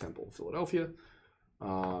Temple, Philadelphia.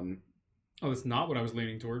 Oh, that's not what I was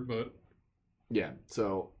leaning toward, but... Yeah,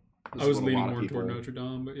 so... I was leaning more toward Notre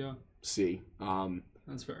Dame, but yeah. See.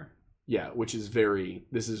 That's fair. Yeah, which is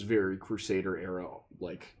this is very Crusader era,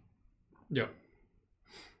 like... Yeah.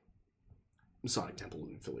 Masonic Temple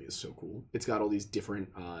in Philly is so cool. It's got all these different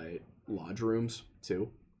lodge rooms,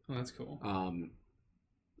 too. Oh, that's cool.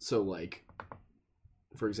 So, like,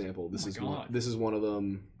 for example, this is one of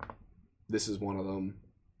them. This is one of them.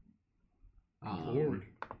 Lord.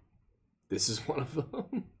 This is one of them. I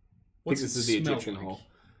think What's this is the Egyptian hall.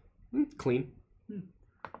 Clean.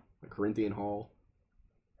 The Corinthian hall.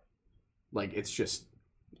 Like, it's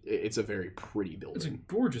a very pretty building. It's a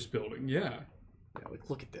gorgeous building, yeah. Yeah, like,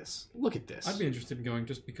 look at this. Look at this. I'd be interested in going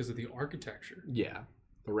just because of the architecture. Yeah.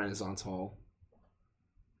 The Renaissance hall.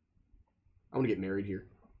 I want to get married here.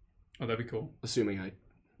 Oh, that'd be cool. Assuming I,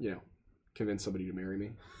 convince somebody to marry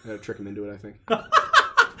me. I gotta trick them into it, I think.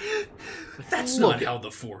 That's not how the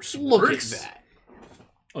Force works. Look at that.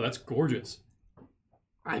 Oh, that's gorgeous.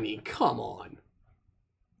 I mean, come on.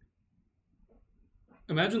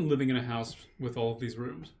 Imagine living in a house with all of these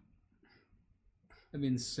rooms. That'd be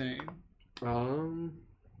insane.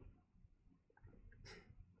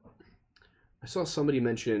 I saw somebody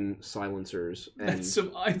mention silencers. And... That's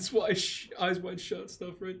some eyes wide shut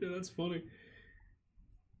stuff right there. That's funny.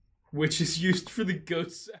 Which is used for the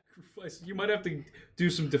goat sacrifice. You might have to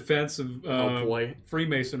do some defense of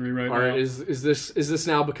Freemasonry right now. All right, is this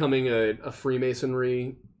now becoming a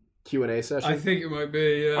Freemasonry Q&A session? I think it might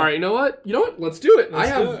be. Yeah. All right, you know what? Let's do it. I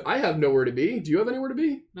have nowhere to be. Do you have anywhere to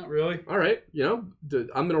be? Not really. All right. I'm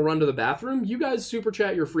gonna run to the bathroom. You guys super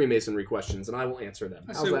chat your Freemasonry questions, and I will answer them.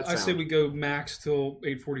 How's that sound? I say we go max till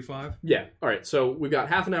 8:45. Yeah. All right. So we've got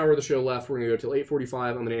half an hour of the show left. We're gonna go till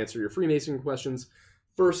 8:45. I'm gonna answer your Freemasonry questions.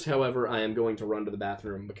 First, however, I am going to run to the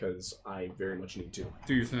bathroom because I very much need to.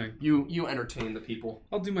 Do your thing. You entertain the people.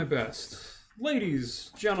 I'll do my best.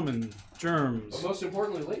 Ladies, gentlemen, germs. But most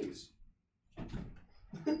importantly, ladies.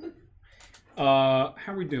 How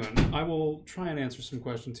are we doing? I will try and answer some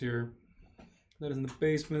questions here. That is in the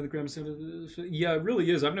basement of the Graham. Yeah, it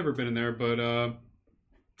really is. I've never been in there, but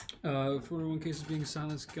 41 cases being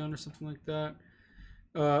silenced gun or something like that.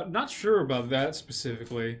 Not sure about that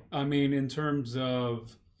specifically. I mean, in terms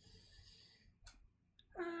of...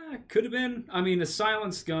 could have been. I mean, a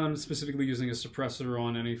silenced gun, specifically using a suppressor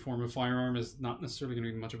on any form of firearm, is not necessarily going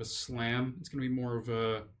to be much of a slam. It's going to be more of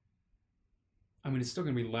a... I mean, it's still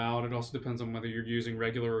going to be loud. It also depends on whether you're using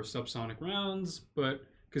regular or subsonic rounds, but...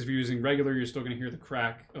 Because if you're using regular, you're still going to hear the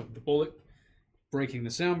crack of the bullet breaking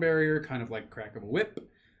the sound barrier, kind of like crack of a whip.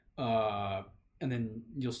 And then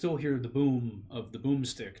you'll still hear the boom of the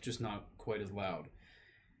boomstick, just not quite as loud.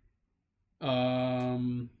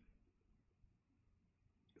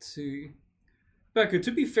 Let's see. Becca, to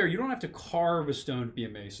be fair, you don't have to carve a stone to be a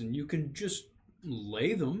mason. You can just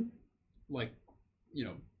lay them, like,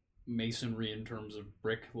 masonry in terms of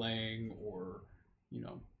bricklaying or,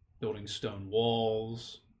 building stone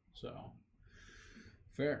walls. So,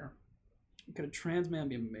 fair. Could a trans man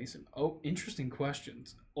be a mason? Oh, interesting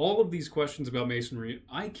questions. All of these questions about masonry,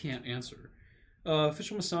 I can't answer.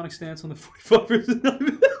 Official Masonic stance on the 45 versus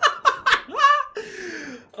 9.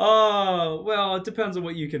 Well, it depends on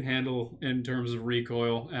what you can handle in terms of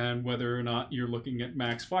recoil and whether or not you're looking at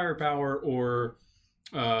max firepower or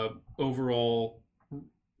overall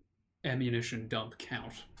ammunition dump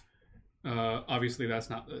count. Obviously, that's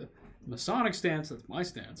not the Masonic stance. That's my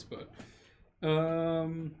stance, but why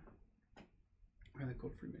they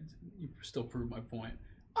called Freemason? You still prove my point.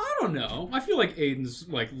 I don't know. I feel like Aiden's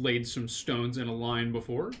laid some stones in a line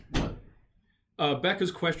before.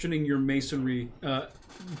 Becca's questioning your masonry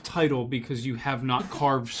title because you have not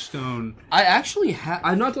carved stone. I actually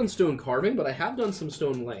I've not done stone carving, but I have done some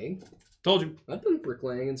stone laying. Told you. I've done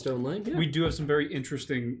bricklaying and stone laying. Yeah. We do have some very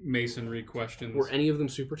interesting masonry questions. Were any of them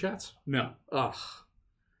super chats? No. Ugh.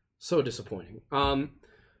 So disappointing.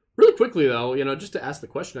 Really quickly though, just to ask the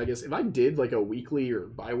question, I guess if I did like a weekly or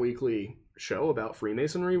bi-weekly show about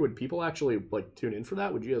Freemasonry, would people actually tune in for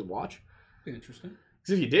that? Would you guys watch? Be interesting.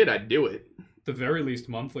 Because if you did, I'd do it. The very least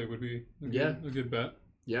monthly would be a good bet.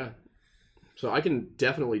 Yeah. So I can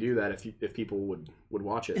definitely do that if people would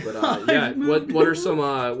watch it. But yeah, what are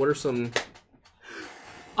some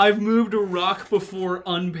I've moved a rock before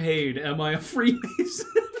unpaid. Am I a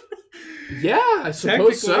Freemason? Yeah, I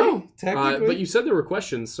suppose so. Technically. But you said there were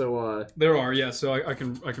questions, so there are, yeah. So I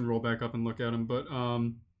can roll back up and look at them, but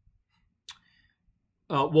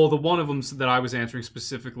well, the one of them that I was answering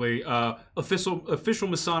specifically, official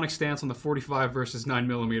Masonic stance on the 45 versus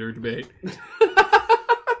 9mm debate.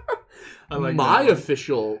 I like my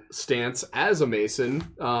official stance as a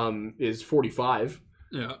Mason is 45.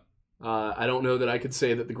 Yeah. I don't know that I could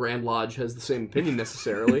say that the Grand Lodge has the same opinion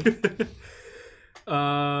necessarily.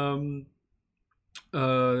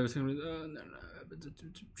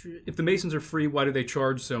 If the Masons are free, why do they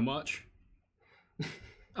charge so much?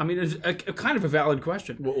 I mean, it's a kind of a valid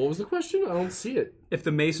question. What was the question? I don't see it. If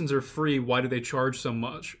the Masons are free, why do they charge so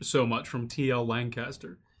much from TL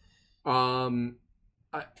Lancaster?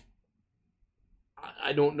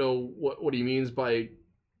 I don't know what he means by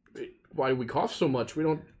why do we cost so much? We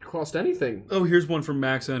don't cost anything. Oh, here's one from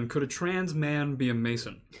Max N. Could a trans man be a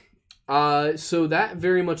Mason? So that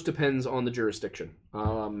very much depends on the jurisdiction.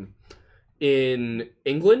 In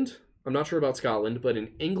England, I'm not sure about Scotland, but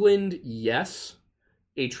in England, yes,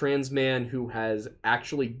 a trans man who has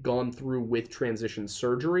actually gone through with transition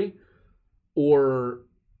surgery, or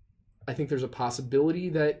I think there's a possibility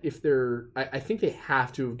that if I think they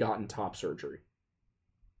have to have gotten top surgery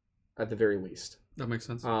at the very least. That makes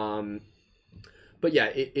sense. But yeah,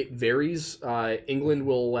 it varies. England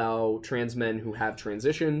will allow trans men who have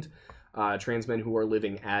transitioned, trans men who are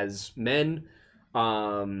living as men.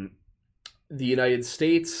 The United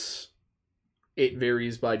States, it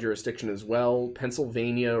varies by jurisdiction as well.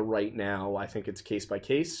 Pennsylvania right now, I think it's case by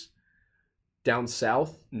case. Down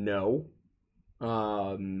south, no.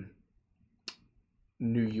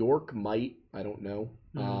 New York might, I don't know.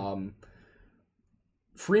 Mm-hmm.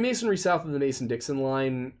 Freemasonry south of the Mason-Dixon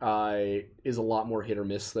line is a lot more hit or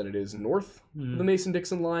miss than it is north of the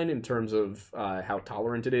Mason-Dixon line in terms of how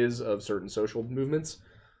tolerant it is of certain social movements.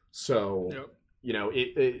 So,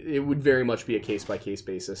 it would very much be a case-by-case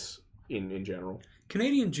basis in general.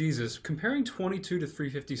 Canadian Jesus, comparing 22 to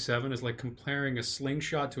 357 is like comparing a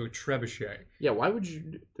slingshot to a trebuchet. Yeah, why would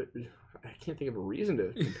you... I can't think of a reason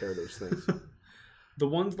to compare those things. The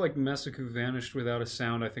ones like Messick who vanished without a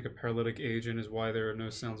sound, I think a paralytic agent is why there are no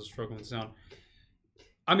sounds of struggle and sound.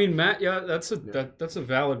 I mean, Matt, that's a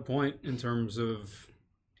valid point in terms of...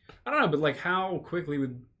 I don't know, but how quickly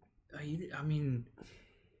would... I mean,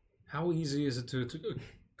 how easy is it to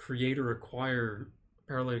create or acquire a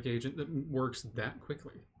paralytic agent that works that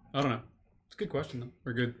quickly? I don't know. It's a good question, though.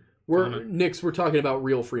 Or good... We're talking about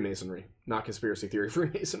real Freemasonry, not conspiracy theory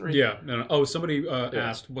Freemasonry. Yeah. No. Oh, somebody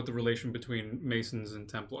asked what the relation between Masons and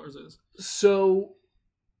Templars is. So,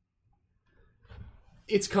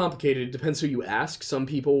 it's complicated. It depends who you ask. Some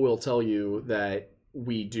people will tell you that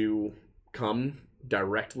we do come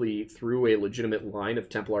directly through a legitimate line of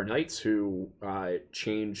Templar Knights who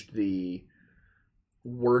changed the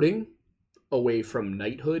wording away from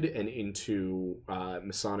knighthood and into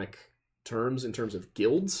Masonic terms in terms of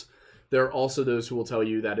guilds. There are also those who will tell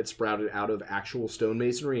you that it sprouted out of actual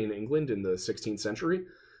stonemasonry in England in the 16th century.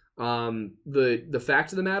 The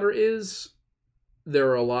fact of the matter is there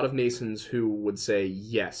are a lot of Masons who would say,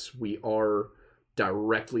 yes, we are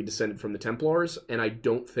directly descended from the Templars, and I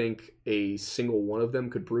don't think a single one of them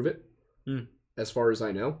could prove it, as far as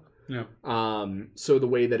I know. Yeah. So the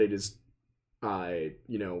way that it is,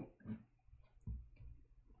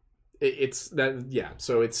 it's that, yeah.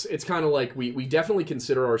 So it's kind of like we definitely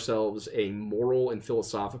consider ourselves a moral and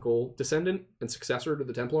philosophical descendant and successor to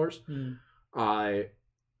the Templars. how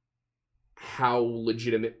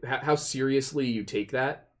legitimate, how seriously you take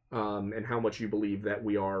that, and how much you believe that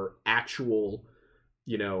we are actual,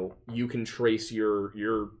 you can trace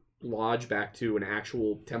your lodge back to an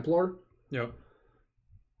actual Templar. Yep.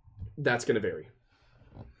 That's going to vary.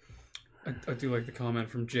 I do like the comment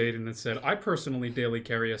from Jaden that said, I personally daily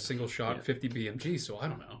carry a single shot 50 BMG, so I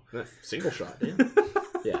don't know. Single shot, damn.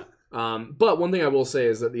 Yeah. But one thing I will say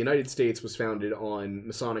is that the United States was founded on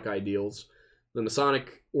Masonic ideals. The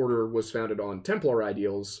Masonic order was founded on Templar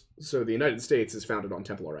ideals, so the United States is founded on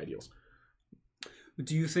Templar ideals.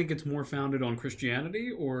 Do you think it's more founded on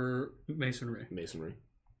Christianity or Masonry? Masonry.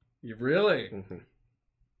 You really? Mm-hmm.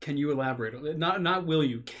 Can you elaborate on that? Not will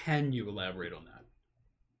you, can you elaborate on that?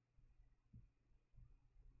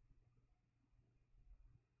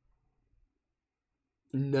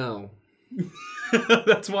 No.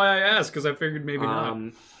 That's why I asked, because I figured maybe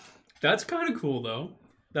not. That's kind of cool, though.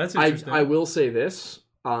 That's interesting. I will say this.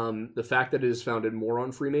 The fact that it is founded more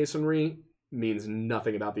on Freemasonry means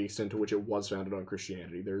nothing about the extent to which it was founded on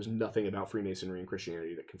Christianity. There's nothing about Freemasonry and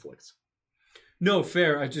Christianity that conflicts. No,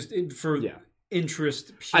 fair. I just,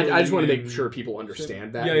 interest. I just want to make sure people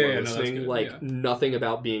understand that. Listening. No, nothing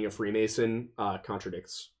about being a Freemason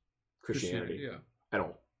contradicts Christianity at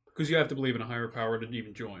all. Because you have to believe in a higher power to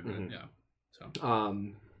even join. Mm-hmm. Yeah.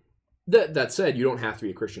 So. That said, you don't have to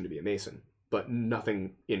be a Christian to be a Mason, but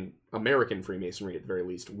nothing in American Freemasonry, at the very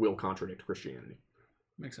least, will contradict Christianity.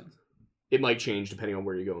 Makes sense. It might change depending on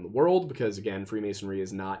where you go in the world, because, again, Freemasonry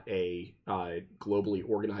is not a globally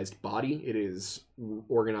organized body. It is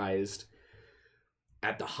organized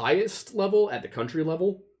at the highest level, at the country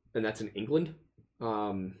level, and that's in England.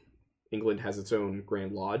 England has its own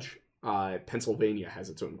Grand Lodge. Pennsylvania has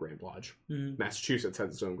its own Grand Lodge. Mm-hmm. Massachusetts has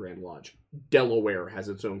its own Grand Lodge. Delaware has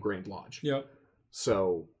its own Grand Lodge. Yep.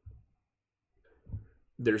 So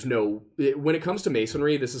there's no... When it comes to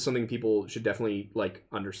Masonry, this is something people should definitely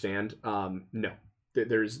understand. No.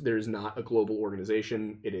 There's not a global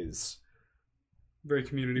organization. It is... very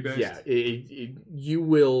community-based. Yeah. You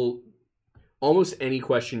will... Almost any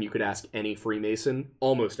question you could ask any Freemason,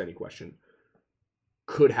 almost any question,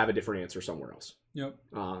 could have a different answer somewhere else. Yep.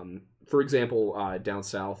 For example, down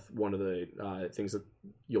south, one of the things that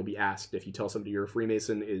you'll be asked if you tell somebody you're a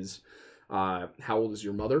Freemason is, how old is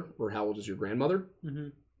your mother or how old is your grandmother? Mm-hmm.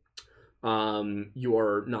 You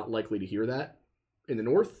are not likely to hear that in the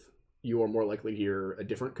north. You are more likely to hear a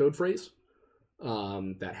different code phrase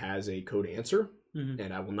that has a code answer. Mm-hmm.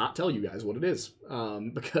 And I will not tell you guys what it is,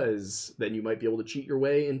 because then you might be able to cheat your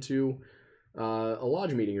way into a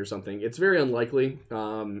lodge meeting or something. It's very unlikely.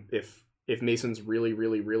 If Masons really,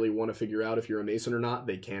 really, really want to figure out if you're a Mason or not,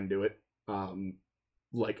 they can do it,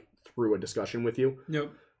 through a discussion with you.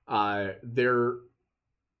 Yep. There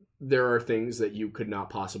are things that you could not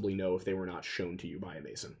possibly know if they were not shown to you by a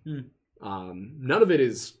Mason. None of it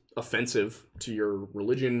is offensive to your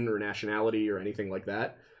religion or nationality or anything like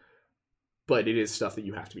that, but it is stuff that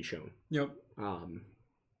you have to be shown. Yep.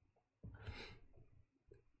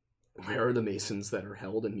 Where are the Masons that are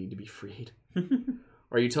held and need to be freed?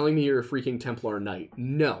 Are you telling me you're a freaking Templar Knight?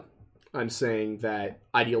 No. I'm saying that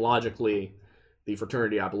ideologically, the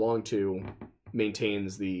fraternity I belong to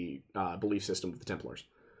maintains the belief system of the Templars.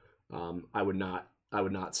 I would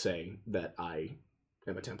not say that I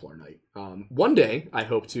am a Templar Knight. One day, I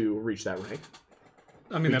hope to reach that rank.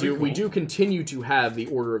 I mean, we do continue to have the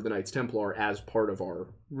Order of the Knights Templar as part of our...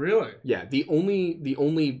 Really? Yeah, the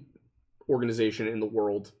only organization in the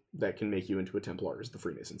world that can make you into a Templar is the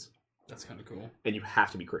Freemasons. That's kind of cool. And you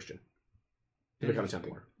have to be Christian to become a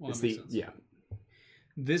Templar. Well,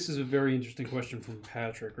 This is a very interesting question from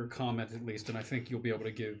Patrick, or comment at least, and I think you'll be able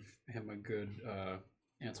to give him a good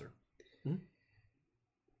answer. Mm-hmm.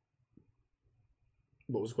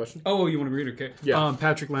 What was the question? Oh, you want to read it? Okay. Yeah.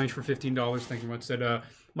 Patrick Lange for $15, thank you much, said,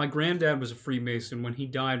 my granddad was a Freemason. When he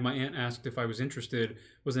died, my aunt asked if I was interested,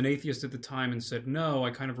 was an atheist at the time, and said no.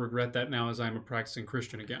 I kind of regret that now as I'm a practicing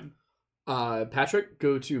Christian again. Patrick,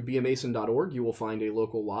 go to beamason.org. You will find a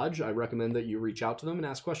local lodge. I recommend that you reach out to them and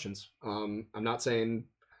ask questions. I'm not saying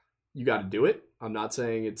you got to do it. I'm not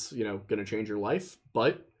saying it's, going to change your life,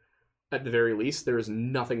 but at the very least, there is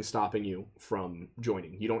nothing stopping you from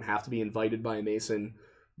joining. You don't have to be invited by a Mason.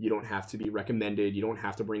 You don't have to be recommended. You don't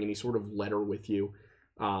have to bring any sort of letter with you.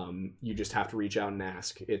 You just have to reach out and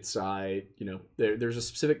ask. It's, there's a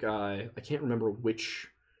specific, I can't remember which,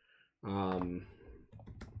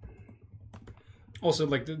 Also,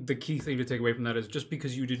 the key thing to take away from that is just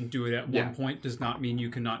because you didn't do it at one point does not mean you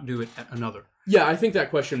cannot do it at another. Yeah, I think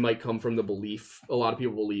that question might come from the belief. A lot of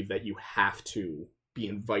people believe that you have to be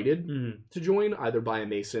invited to join, either by a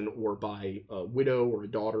Mason or by a widow or a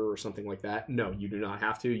daughter or something like that. No, you do not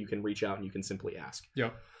have to. You can reach out and you can simply ask.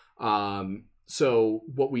 Yeah. So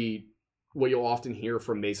what you'll often hear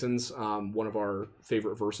from Masons, one of our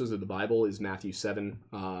favorite verses of the Bible is Matthew 7,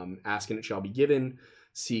 ask and it shall be given,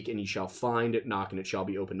 seek and ye shall find, knock and it shall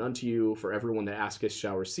be opened unto you, for everyone that asketh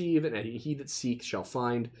shall receive, and he that seeks shall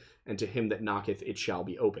find, and to him that knocketh it shall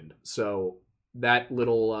be opened. So that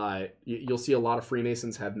little, you'll see a lot of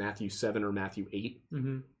Freemasons have Matthew 7 or Matthew 8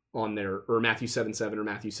 on their, or Matthew 7:7 or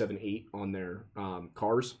Matthew 7:8 on their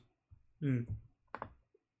cars.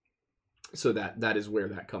 So that is where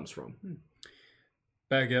that comes from.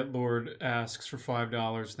 Baguette Lord asks for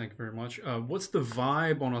 $5. Thank you very much. What's the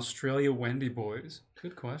vibe on Australia Wendy boys?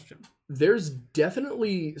 Good question. There's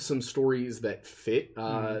definitely some stories that fit.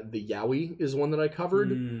 The Yowie is one that I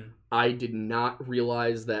covered. I did not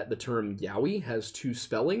realize that the term Yowie has two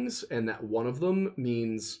spellings, and that one of them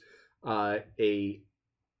means a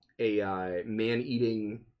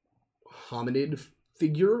man-eating hominid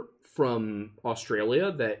figure from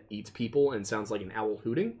Australia that eats people and sounds like an owl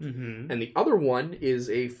hooting. And the other one is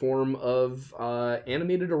a form of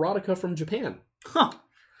animated erotica from Japan. Huh.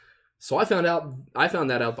 So I found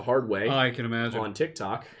that out the hard way. I can imagine. On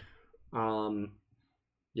TikTok.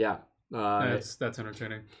 Yeah. That's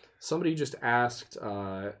entertaining. Somebody just asked,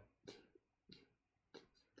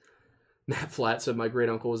 Matt Flat said, my great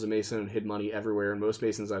uncle was a Mason and hid money everywhere, and most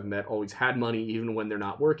Masons I've met always had money even when they're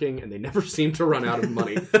not working, and they never seem to run out of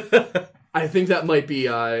money. I think that might be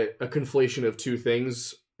a conflation of two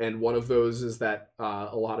things, and one of those is that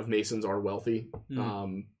a lot of Masons are wealthy,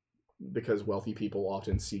 because wealthy people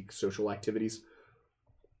often seek social activities.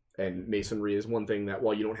 And Masonry is one thing that,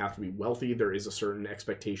 while you don't have to be wealthy, there is a certain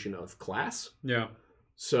expectation of class. Yeah.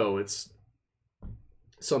 So it's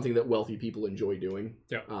something that wealthy people enjoy doing.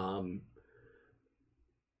 Yeah.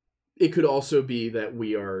 It could also be that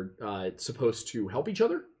we are supposed to help each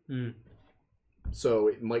other. So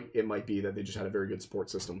it might be that they just had a very good support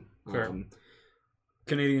system. Fair.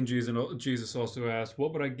 Canadian Jesus also asked,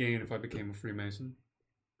 what would I gain if I became a Freemason?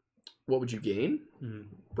 What would you gain?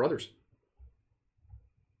 Brothers.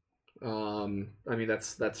 I mean,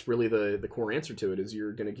 that's really the core answer to it, is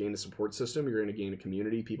you're going to gain a support system. You're going to gain a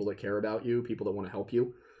community, people that care about you, people that want to help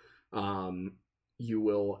you. You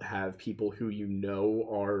will have people who you know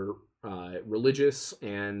are religious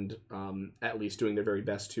and at least doing their very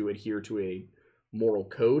best to adhere to a moral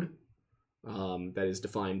code that is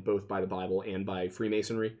defined both by the Bible and by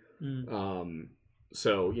Freemasonry.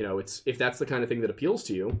 So, you know, if that's the kind of thing that appeals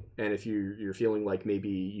to you, and if you're feeling like maybe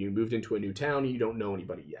you moved into a new town and you don't know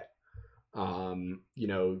anybody yet, you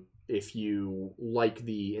know, if you like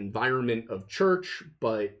the environment of church,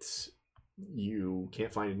 but you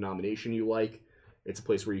can't find a denomination you like, it's a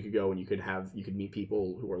place where you could go and you could meet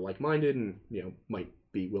people who are like-minded and, you know, might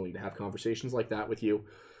be willing to have conversations like that with you.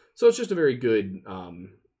 So it's just a very good,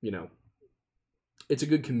 you know, it's a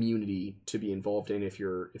good community to be involved in if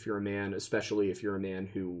you're a man, especially if you're a man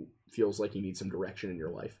who feels like you need some direction in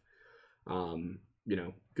your life. You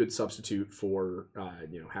know, good substitute for,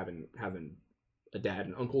 you know, having a dad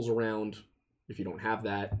and uncles around if you don't have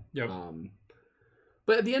that. Yep.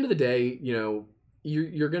 But at the end of the day, you know,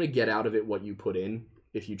 you're going to get out of it what you put in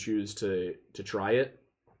if you choose to try it.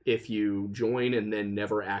 If you join and then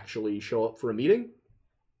never actually show up for a meeting,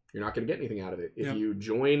 you're not going to get anything out of it. If you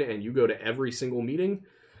join and you go to every single meeting,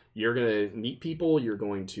 you're going to meet people. You're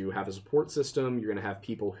going to have a support system. You're going to have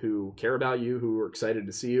people who care about you, who are excited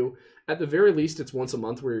to see you. At the very least, it's once a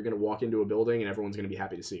month where you're going to walk into a building and everyone's going to be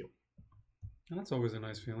happy to see you. That's always a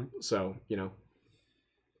nice feeling. So, you know.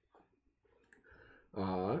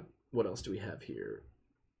 What else do we have here?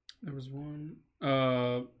 There was one.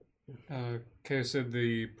 Kay said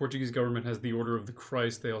the Portuguese government has the Order of the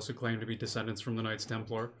Christ. They also claim to be descendants from the Knights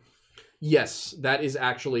Templar. Yes, that is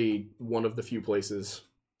actually one of the few places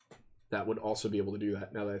that would also be able to do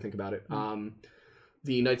that, now that I think about it.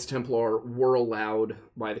 The Knights Templar were allowed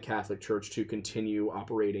by the Catholic Church to continue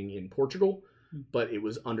operating in Portugal, but it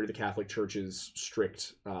was under the Catholic Church's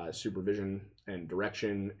strict supervision and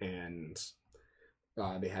direction, and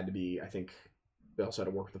they had to be, I think, they also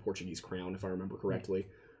had to work with the Portuguese crown, if I remember correctly.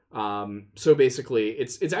 So basically,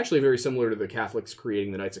 it's actually very similar to the Catholics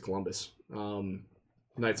creating the Knights of Columbus.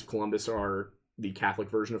 Knights of Columbus are the Catholic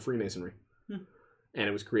version of Freemasonry. And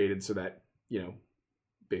it was created so that, you know,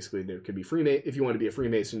 basically there could be if you wanted to be a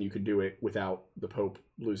Freemason, you could do it without the Pope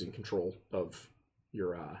losing control of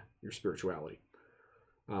your spirituality.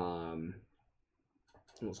 What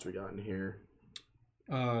else do we got in here?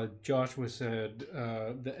 Joshua said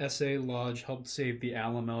the SA Lodge helped save the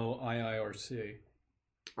Alamo IIRC.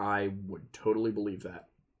 I would totally believe that.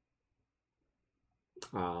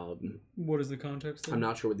 What is the context there? I'm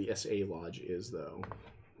not sure what the SA Lodge is, though.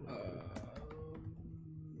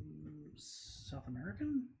 South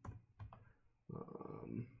American?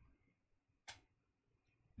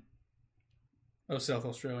 South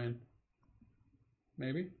Australian.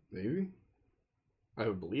 Maybe? Maybe? I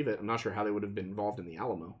would believe it. I'm not sure how they would have been involved in the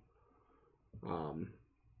Alamo.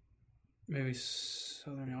 Maybe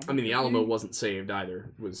Southern Alamo. I mean, the Alamo wasn't saved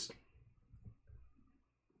either. It was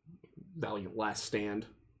Valiant Last Stand.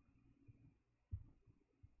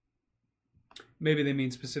 Maybe they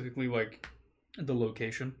mean specifically, like, the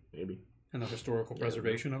location. Maybe. And the historical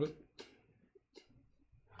preservation of it.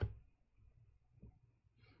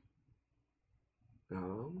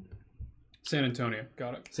 San Antonio.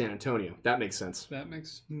 Got it. San Antonio. That makes sense. That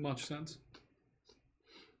makes much sense.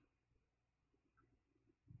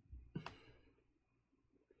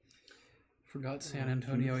 Forgot San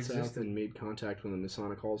Antonio existed. South and made contact when the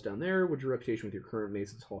Masonic Hall's down there. Would your reputation with your current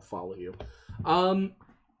Masons Hall follow you? To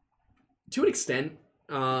an extent.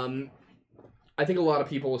 I think a lot of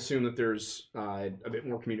people assume that there's a bit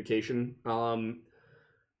more communication.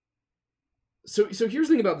 So here's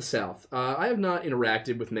the thing about the South. I have not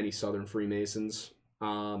interacted with many Southern Freemasons.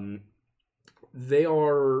 They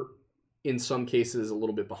are, in some cases, a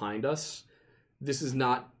little bit behind us. This is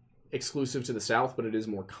not exclusive to the South, but it is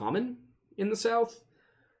more common in the South.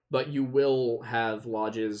 But you will have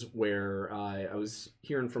lodges where I was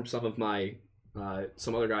hearing from some of my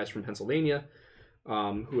some other guys from Pennsylvania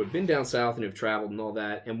who have been down south and have traveled and all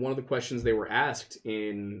that. And one of the questions they were asked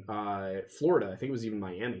in Florida, I think it was even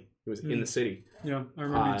Miami, it was in the city. Yeah, I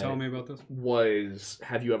remember you telling me about this. Was,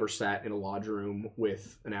 have you ever sat in a lodge room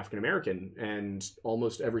with an African American? And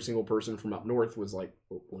almost every single person from up north was like,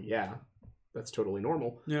 well, yeah, that's totally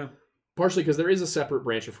normal. Yeah. Partially because there is a separate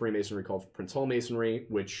branch of Freemasonry called Prince Hall Masonry,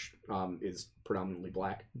 which is predominantly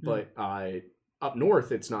black. But up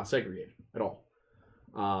north, it's not segregated at all.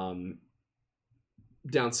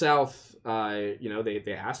 Down south,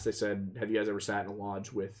 they asked, they said, have you guys ever sat in a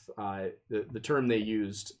lodge with, the term they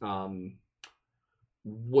used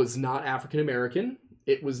was not African American.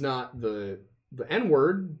 It was not the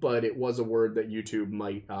N-word, but it was a word that YouTube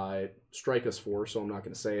might strike us for, so I'm not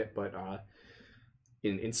going to say it, but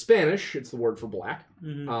in Spanish, it's the word for black.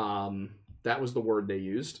 Mm-hmm. That was the word they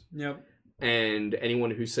used. Yep. And anyone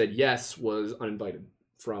who said yes was uninvited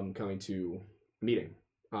from coming to a meeting.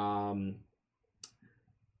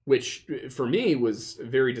 Which, for me, was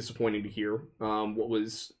very disappointing to hear. What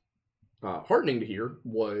was heartening to hear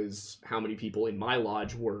was how many people in my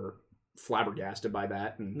lodge were flabbergasted by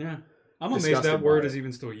that. And yeah. I'm amazed that word is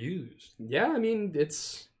even still used. Yeah, I mean,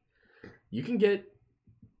 it's... You can get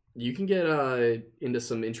into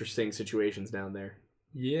some interesting situations down there.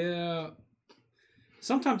 Yeah.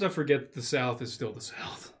 Sometimes I forget the South is still the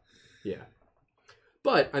South. Yeah.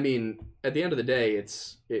 But, I mean, at the end of the day,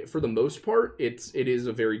 for the most part, it is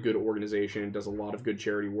a very good organization. It does a lot of good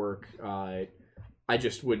charity work. I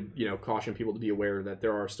just would, caution people to be aware that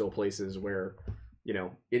there are still places where,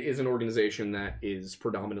 it is an organization that is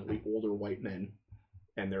predominantly older white men.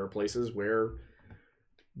 And there are places where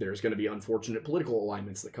there's going to be unfortunate political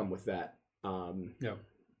alignments that come with that. Yeah.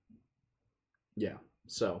 Yeah.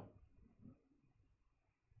 So.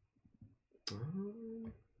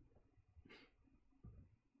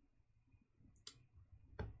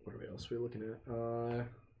 What else are we looking at?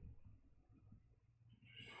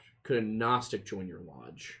 Could a Gnostic join your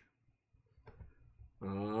lodge?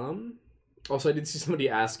 Also, I did see somebody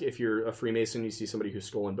ask if you're a Freemason, you see somebody who's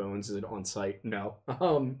Skull and Bones, is it on site? No.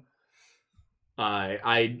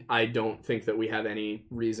 I don't think that we have any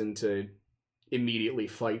reason to immediately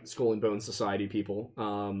fight Skull and Bones Society people.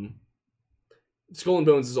 Skull and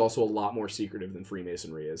Bones is also a lot more secretive than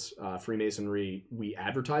Freemasonry is. Freemasonry, we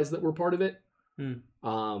advertise that we're part of it.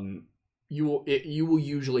 You will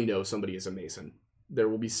usually know somebody is a Mason. There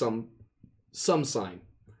will be some sign,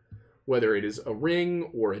 whether it is a ring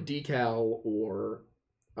or a decal or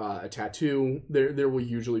a tattoo. There will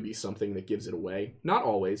usually be something that gives it away. Not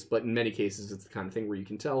always, but in many cases, it's the kind of thing where you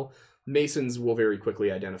can tell. Masons will very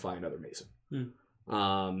quickly identify another Mason.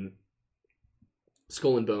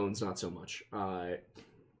 Skull and Bones, not so much.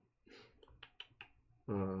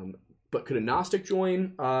 But could a Gnostic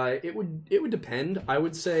join? It would depend. I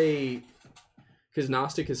would say, because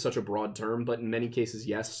Gnostic is such a broad term, but in many cases,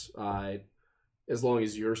 yes. As long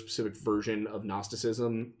as your specific version of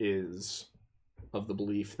Gnosticism is of the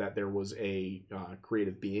belief that there was a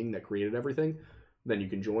creative being that created everything, then you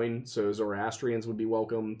can join. So Zoroastrians would be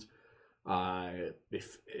welcomed.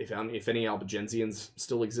 If any Albigensians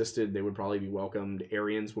still existed, they would probably be welcomed.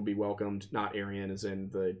 Aryans would be welcomed. Not Aryan as in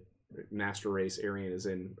the master race. Aryan as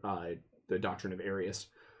in the doctrine of Arius,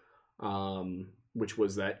 which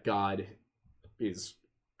was that God is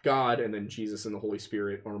God, and then Jesus and the Holy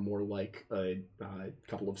Spirit are more like a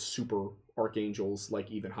couple of super archangels, like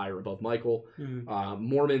even higher above Michael.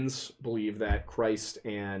 Mormons believe that Christ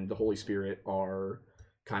and the Holy Spirit are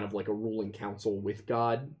kind of like a ruling council with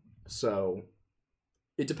God. So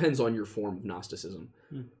it depends on your form of Gnosticism.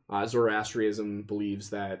 Zoroastrianism believes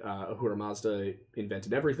that Ahura Mazda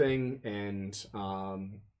invented everything, and I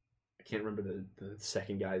can't remember the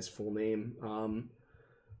second guy's full name,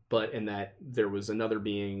 and that there was another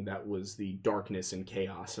being that was the darkness and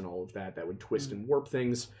chaos and all of that would twist and warp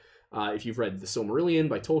things. If you've read The Silmarillion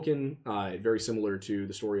by Tolkien, very similar to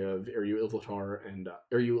the story of Eru-Ilúvatar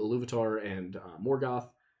and Morgoth.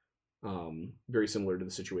 Very similar to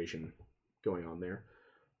the situation going on there.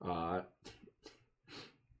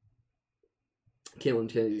 Caitlin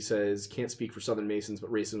Kennedy says, can't speak for Southern Masons,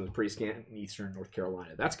 but racism is pretty scant in Eastern North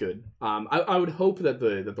Carolina. That's good. I would hope that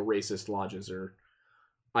the racist lodges are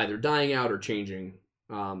either dying out or changing.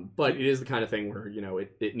 But it is the kind of thing where,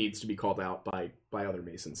 it needs to be called out by other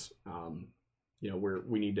Masons.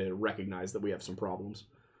 We need to recognize that we have some problems.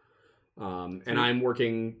 And I'm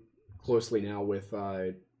working closely now with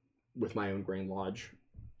my own Grand Lodge.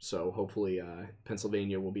 So hopefully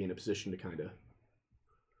Pennsylvania will be in a position to kind of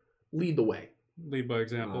lead the way. Lead by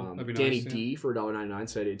example. That'd be Danny nice, D for $1.99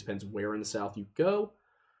 said it depends where in the South you go.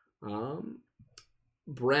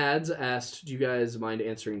 Brad's asked, do you guys mind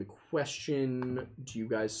answering the question, do you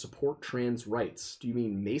guys support trans rights? Do you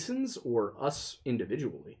mean Masons or us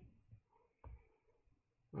individually?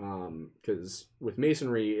 Because with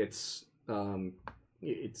Masonry, it's kind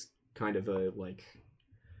of a, like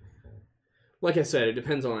I said, it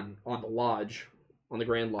depends on the lodge, on the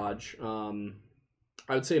Grand Lodge.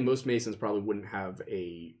 I would say most Masons probably wouldn't have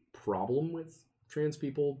a problem with trans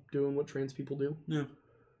people doing what trans people do. Yeah.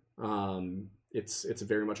 It's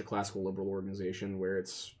very much a classical liberal organization where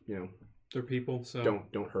it's, they're people, so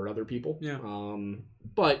don't hurt other people. Yeah.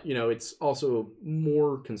 But it's also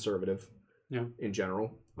more conservative. Yeah. In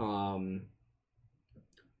general. So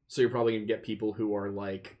you're probably gonna get people who are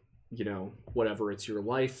like, whatever, it's your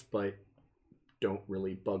life, but don't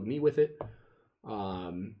really bug me with it.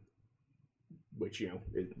 Which,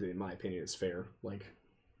 in my opinion, is fair. Like,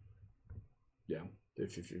 yeah,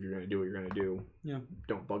 if you're going to do what you're going to do,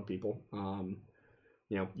 don't bug people.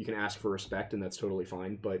 You can ask for respect, and that's totally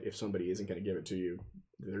fine. But if somebody isn't going to give it to you,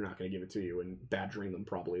 they're not going to give it to you, and badgering them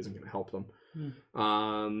probably isn't going to help them.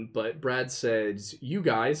 But Brad says, you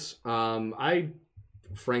guys, I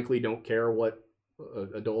frankly don't care what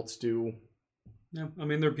adults do. Yeah, I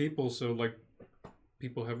mean, they're people, so,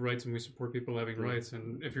 people have rights, and we support people having rights,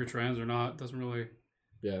 and if you're trans or not, it doesn't really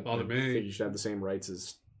bother me. I think you should have the same rights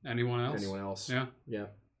as anyone else. Yeah.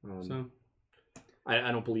 So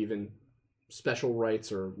I don't believe in special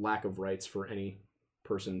rights or lack of rights for any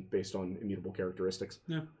person based on immutable characteristics.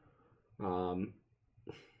 Yeah. To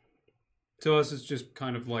us, it's just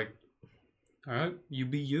kind of like, all right, you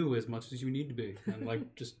be you as much as you need to be, and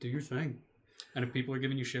just do your thing. And if people are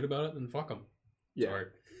giving you shit about it, then fuck them. Yeah. Sorry.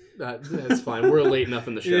 That's fine. We're late enough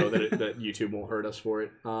in the show that YouTube won't hurt us for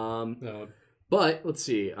it. No. But let's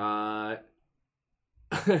see.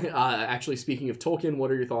 Actually, speaking of Tolkien,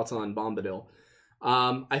 what are your thoughts on Bombadil?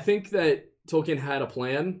 I think that Tolkien had a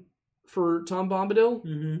plan for Tom Bombadil,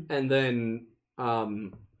 and then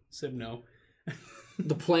said no.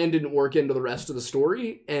 The plan didn't work into the rest of the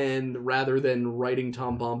story, and rather than writing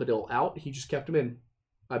Tom Bombadil out, he just kept him in.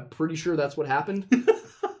 I'm pretty sure that's what happened.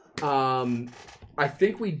 I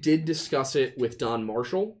think we did discuss it with Don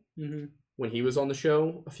Marshall when he was on the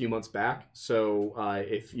show a few months back. So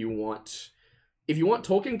if you want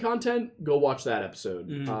Tolkien content, go watch that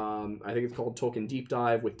episode. I think it's called Tolkien Deep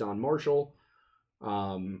Dive with Don Marshall,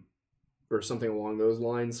 or something along those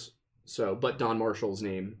lines. So, but Don Marshall's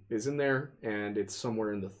name is in there, and it's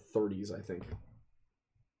somewhere in the 30s, I think.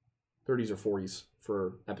 30s or 40s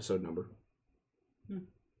for episode number. I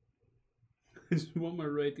just want my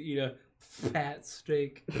right to eat a fat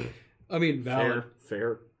steak. I mean, valid.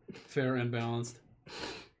 Fair and balanced.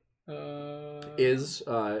 For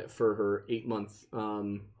her 8-month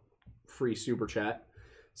free super chat,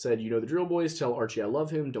 said, "You know the drill, boys. Tell Archie I love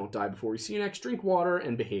him. Don't die before we see you next. Drink water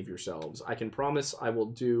and behave yourselves. I can promise I will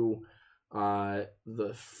do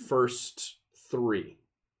the first 3.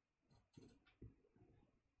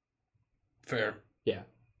 Fair. Yeah.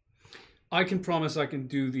 I can promise I can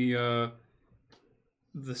do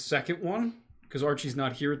the second one, because Archie's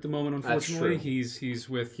not here at the moment. Unfortunately, he's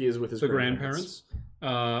with his the grandparents.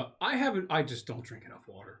 I just don't drink enough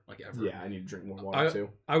water, like ever. Yeah, I need to drink more water too.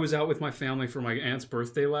 I was out with my family for my aunt's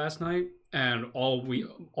birthday last night, and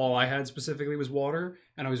all I had specifically was water,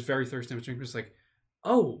 and I was very thirsty. I was drinking. It was like,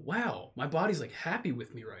 oh wow, my body's like happy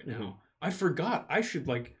with me right now. Mm-hmm. I forgot I should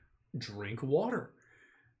like drink water,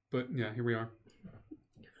 but yeah, here we are.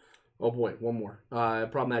 Oh boy, one more.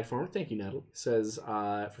 Problematic Farmer, thank you, Natalie. Says,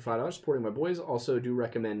 for $5, supporting my boys. Also do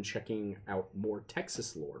recommend checking out more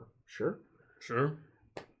Texas lore. Sure.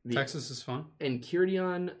 Texas is fun.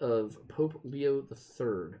 Enchiridion of Pope Leo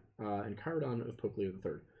III. Enchiridion of Pope Leo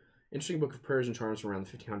III. Interesting book of prayers and charms from around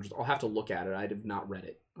the 1500s. I'll have to look at it. I have not read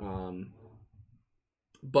it.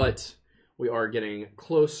 But we are getting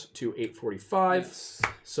close to 8:45. Yes.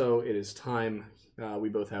 So it is time. We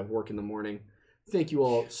both have work in the morning. Thank you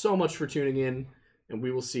all so much for tuning in, and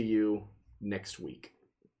we will see you next week.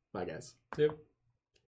 Bye, guys. Yep.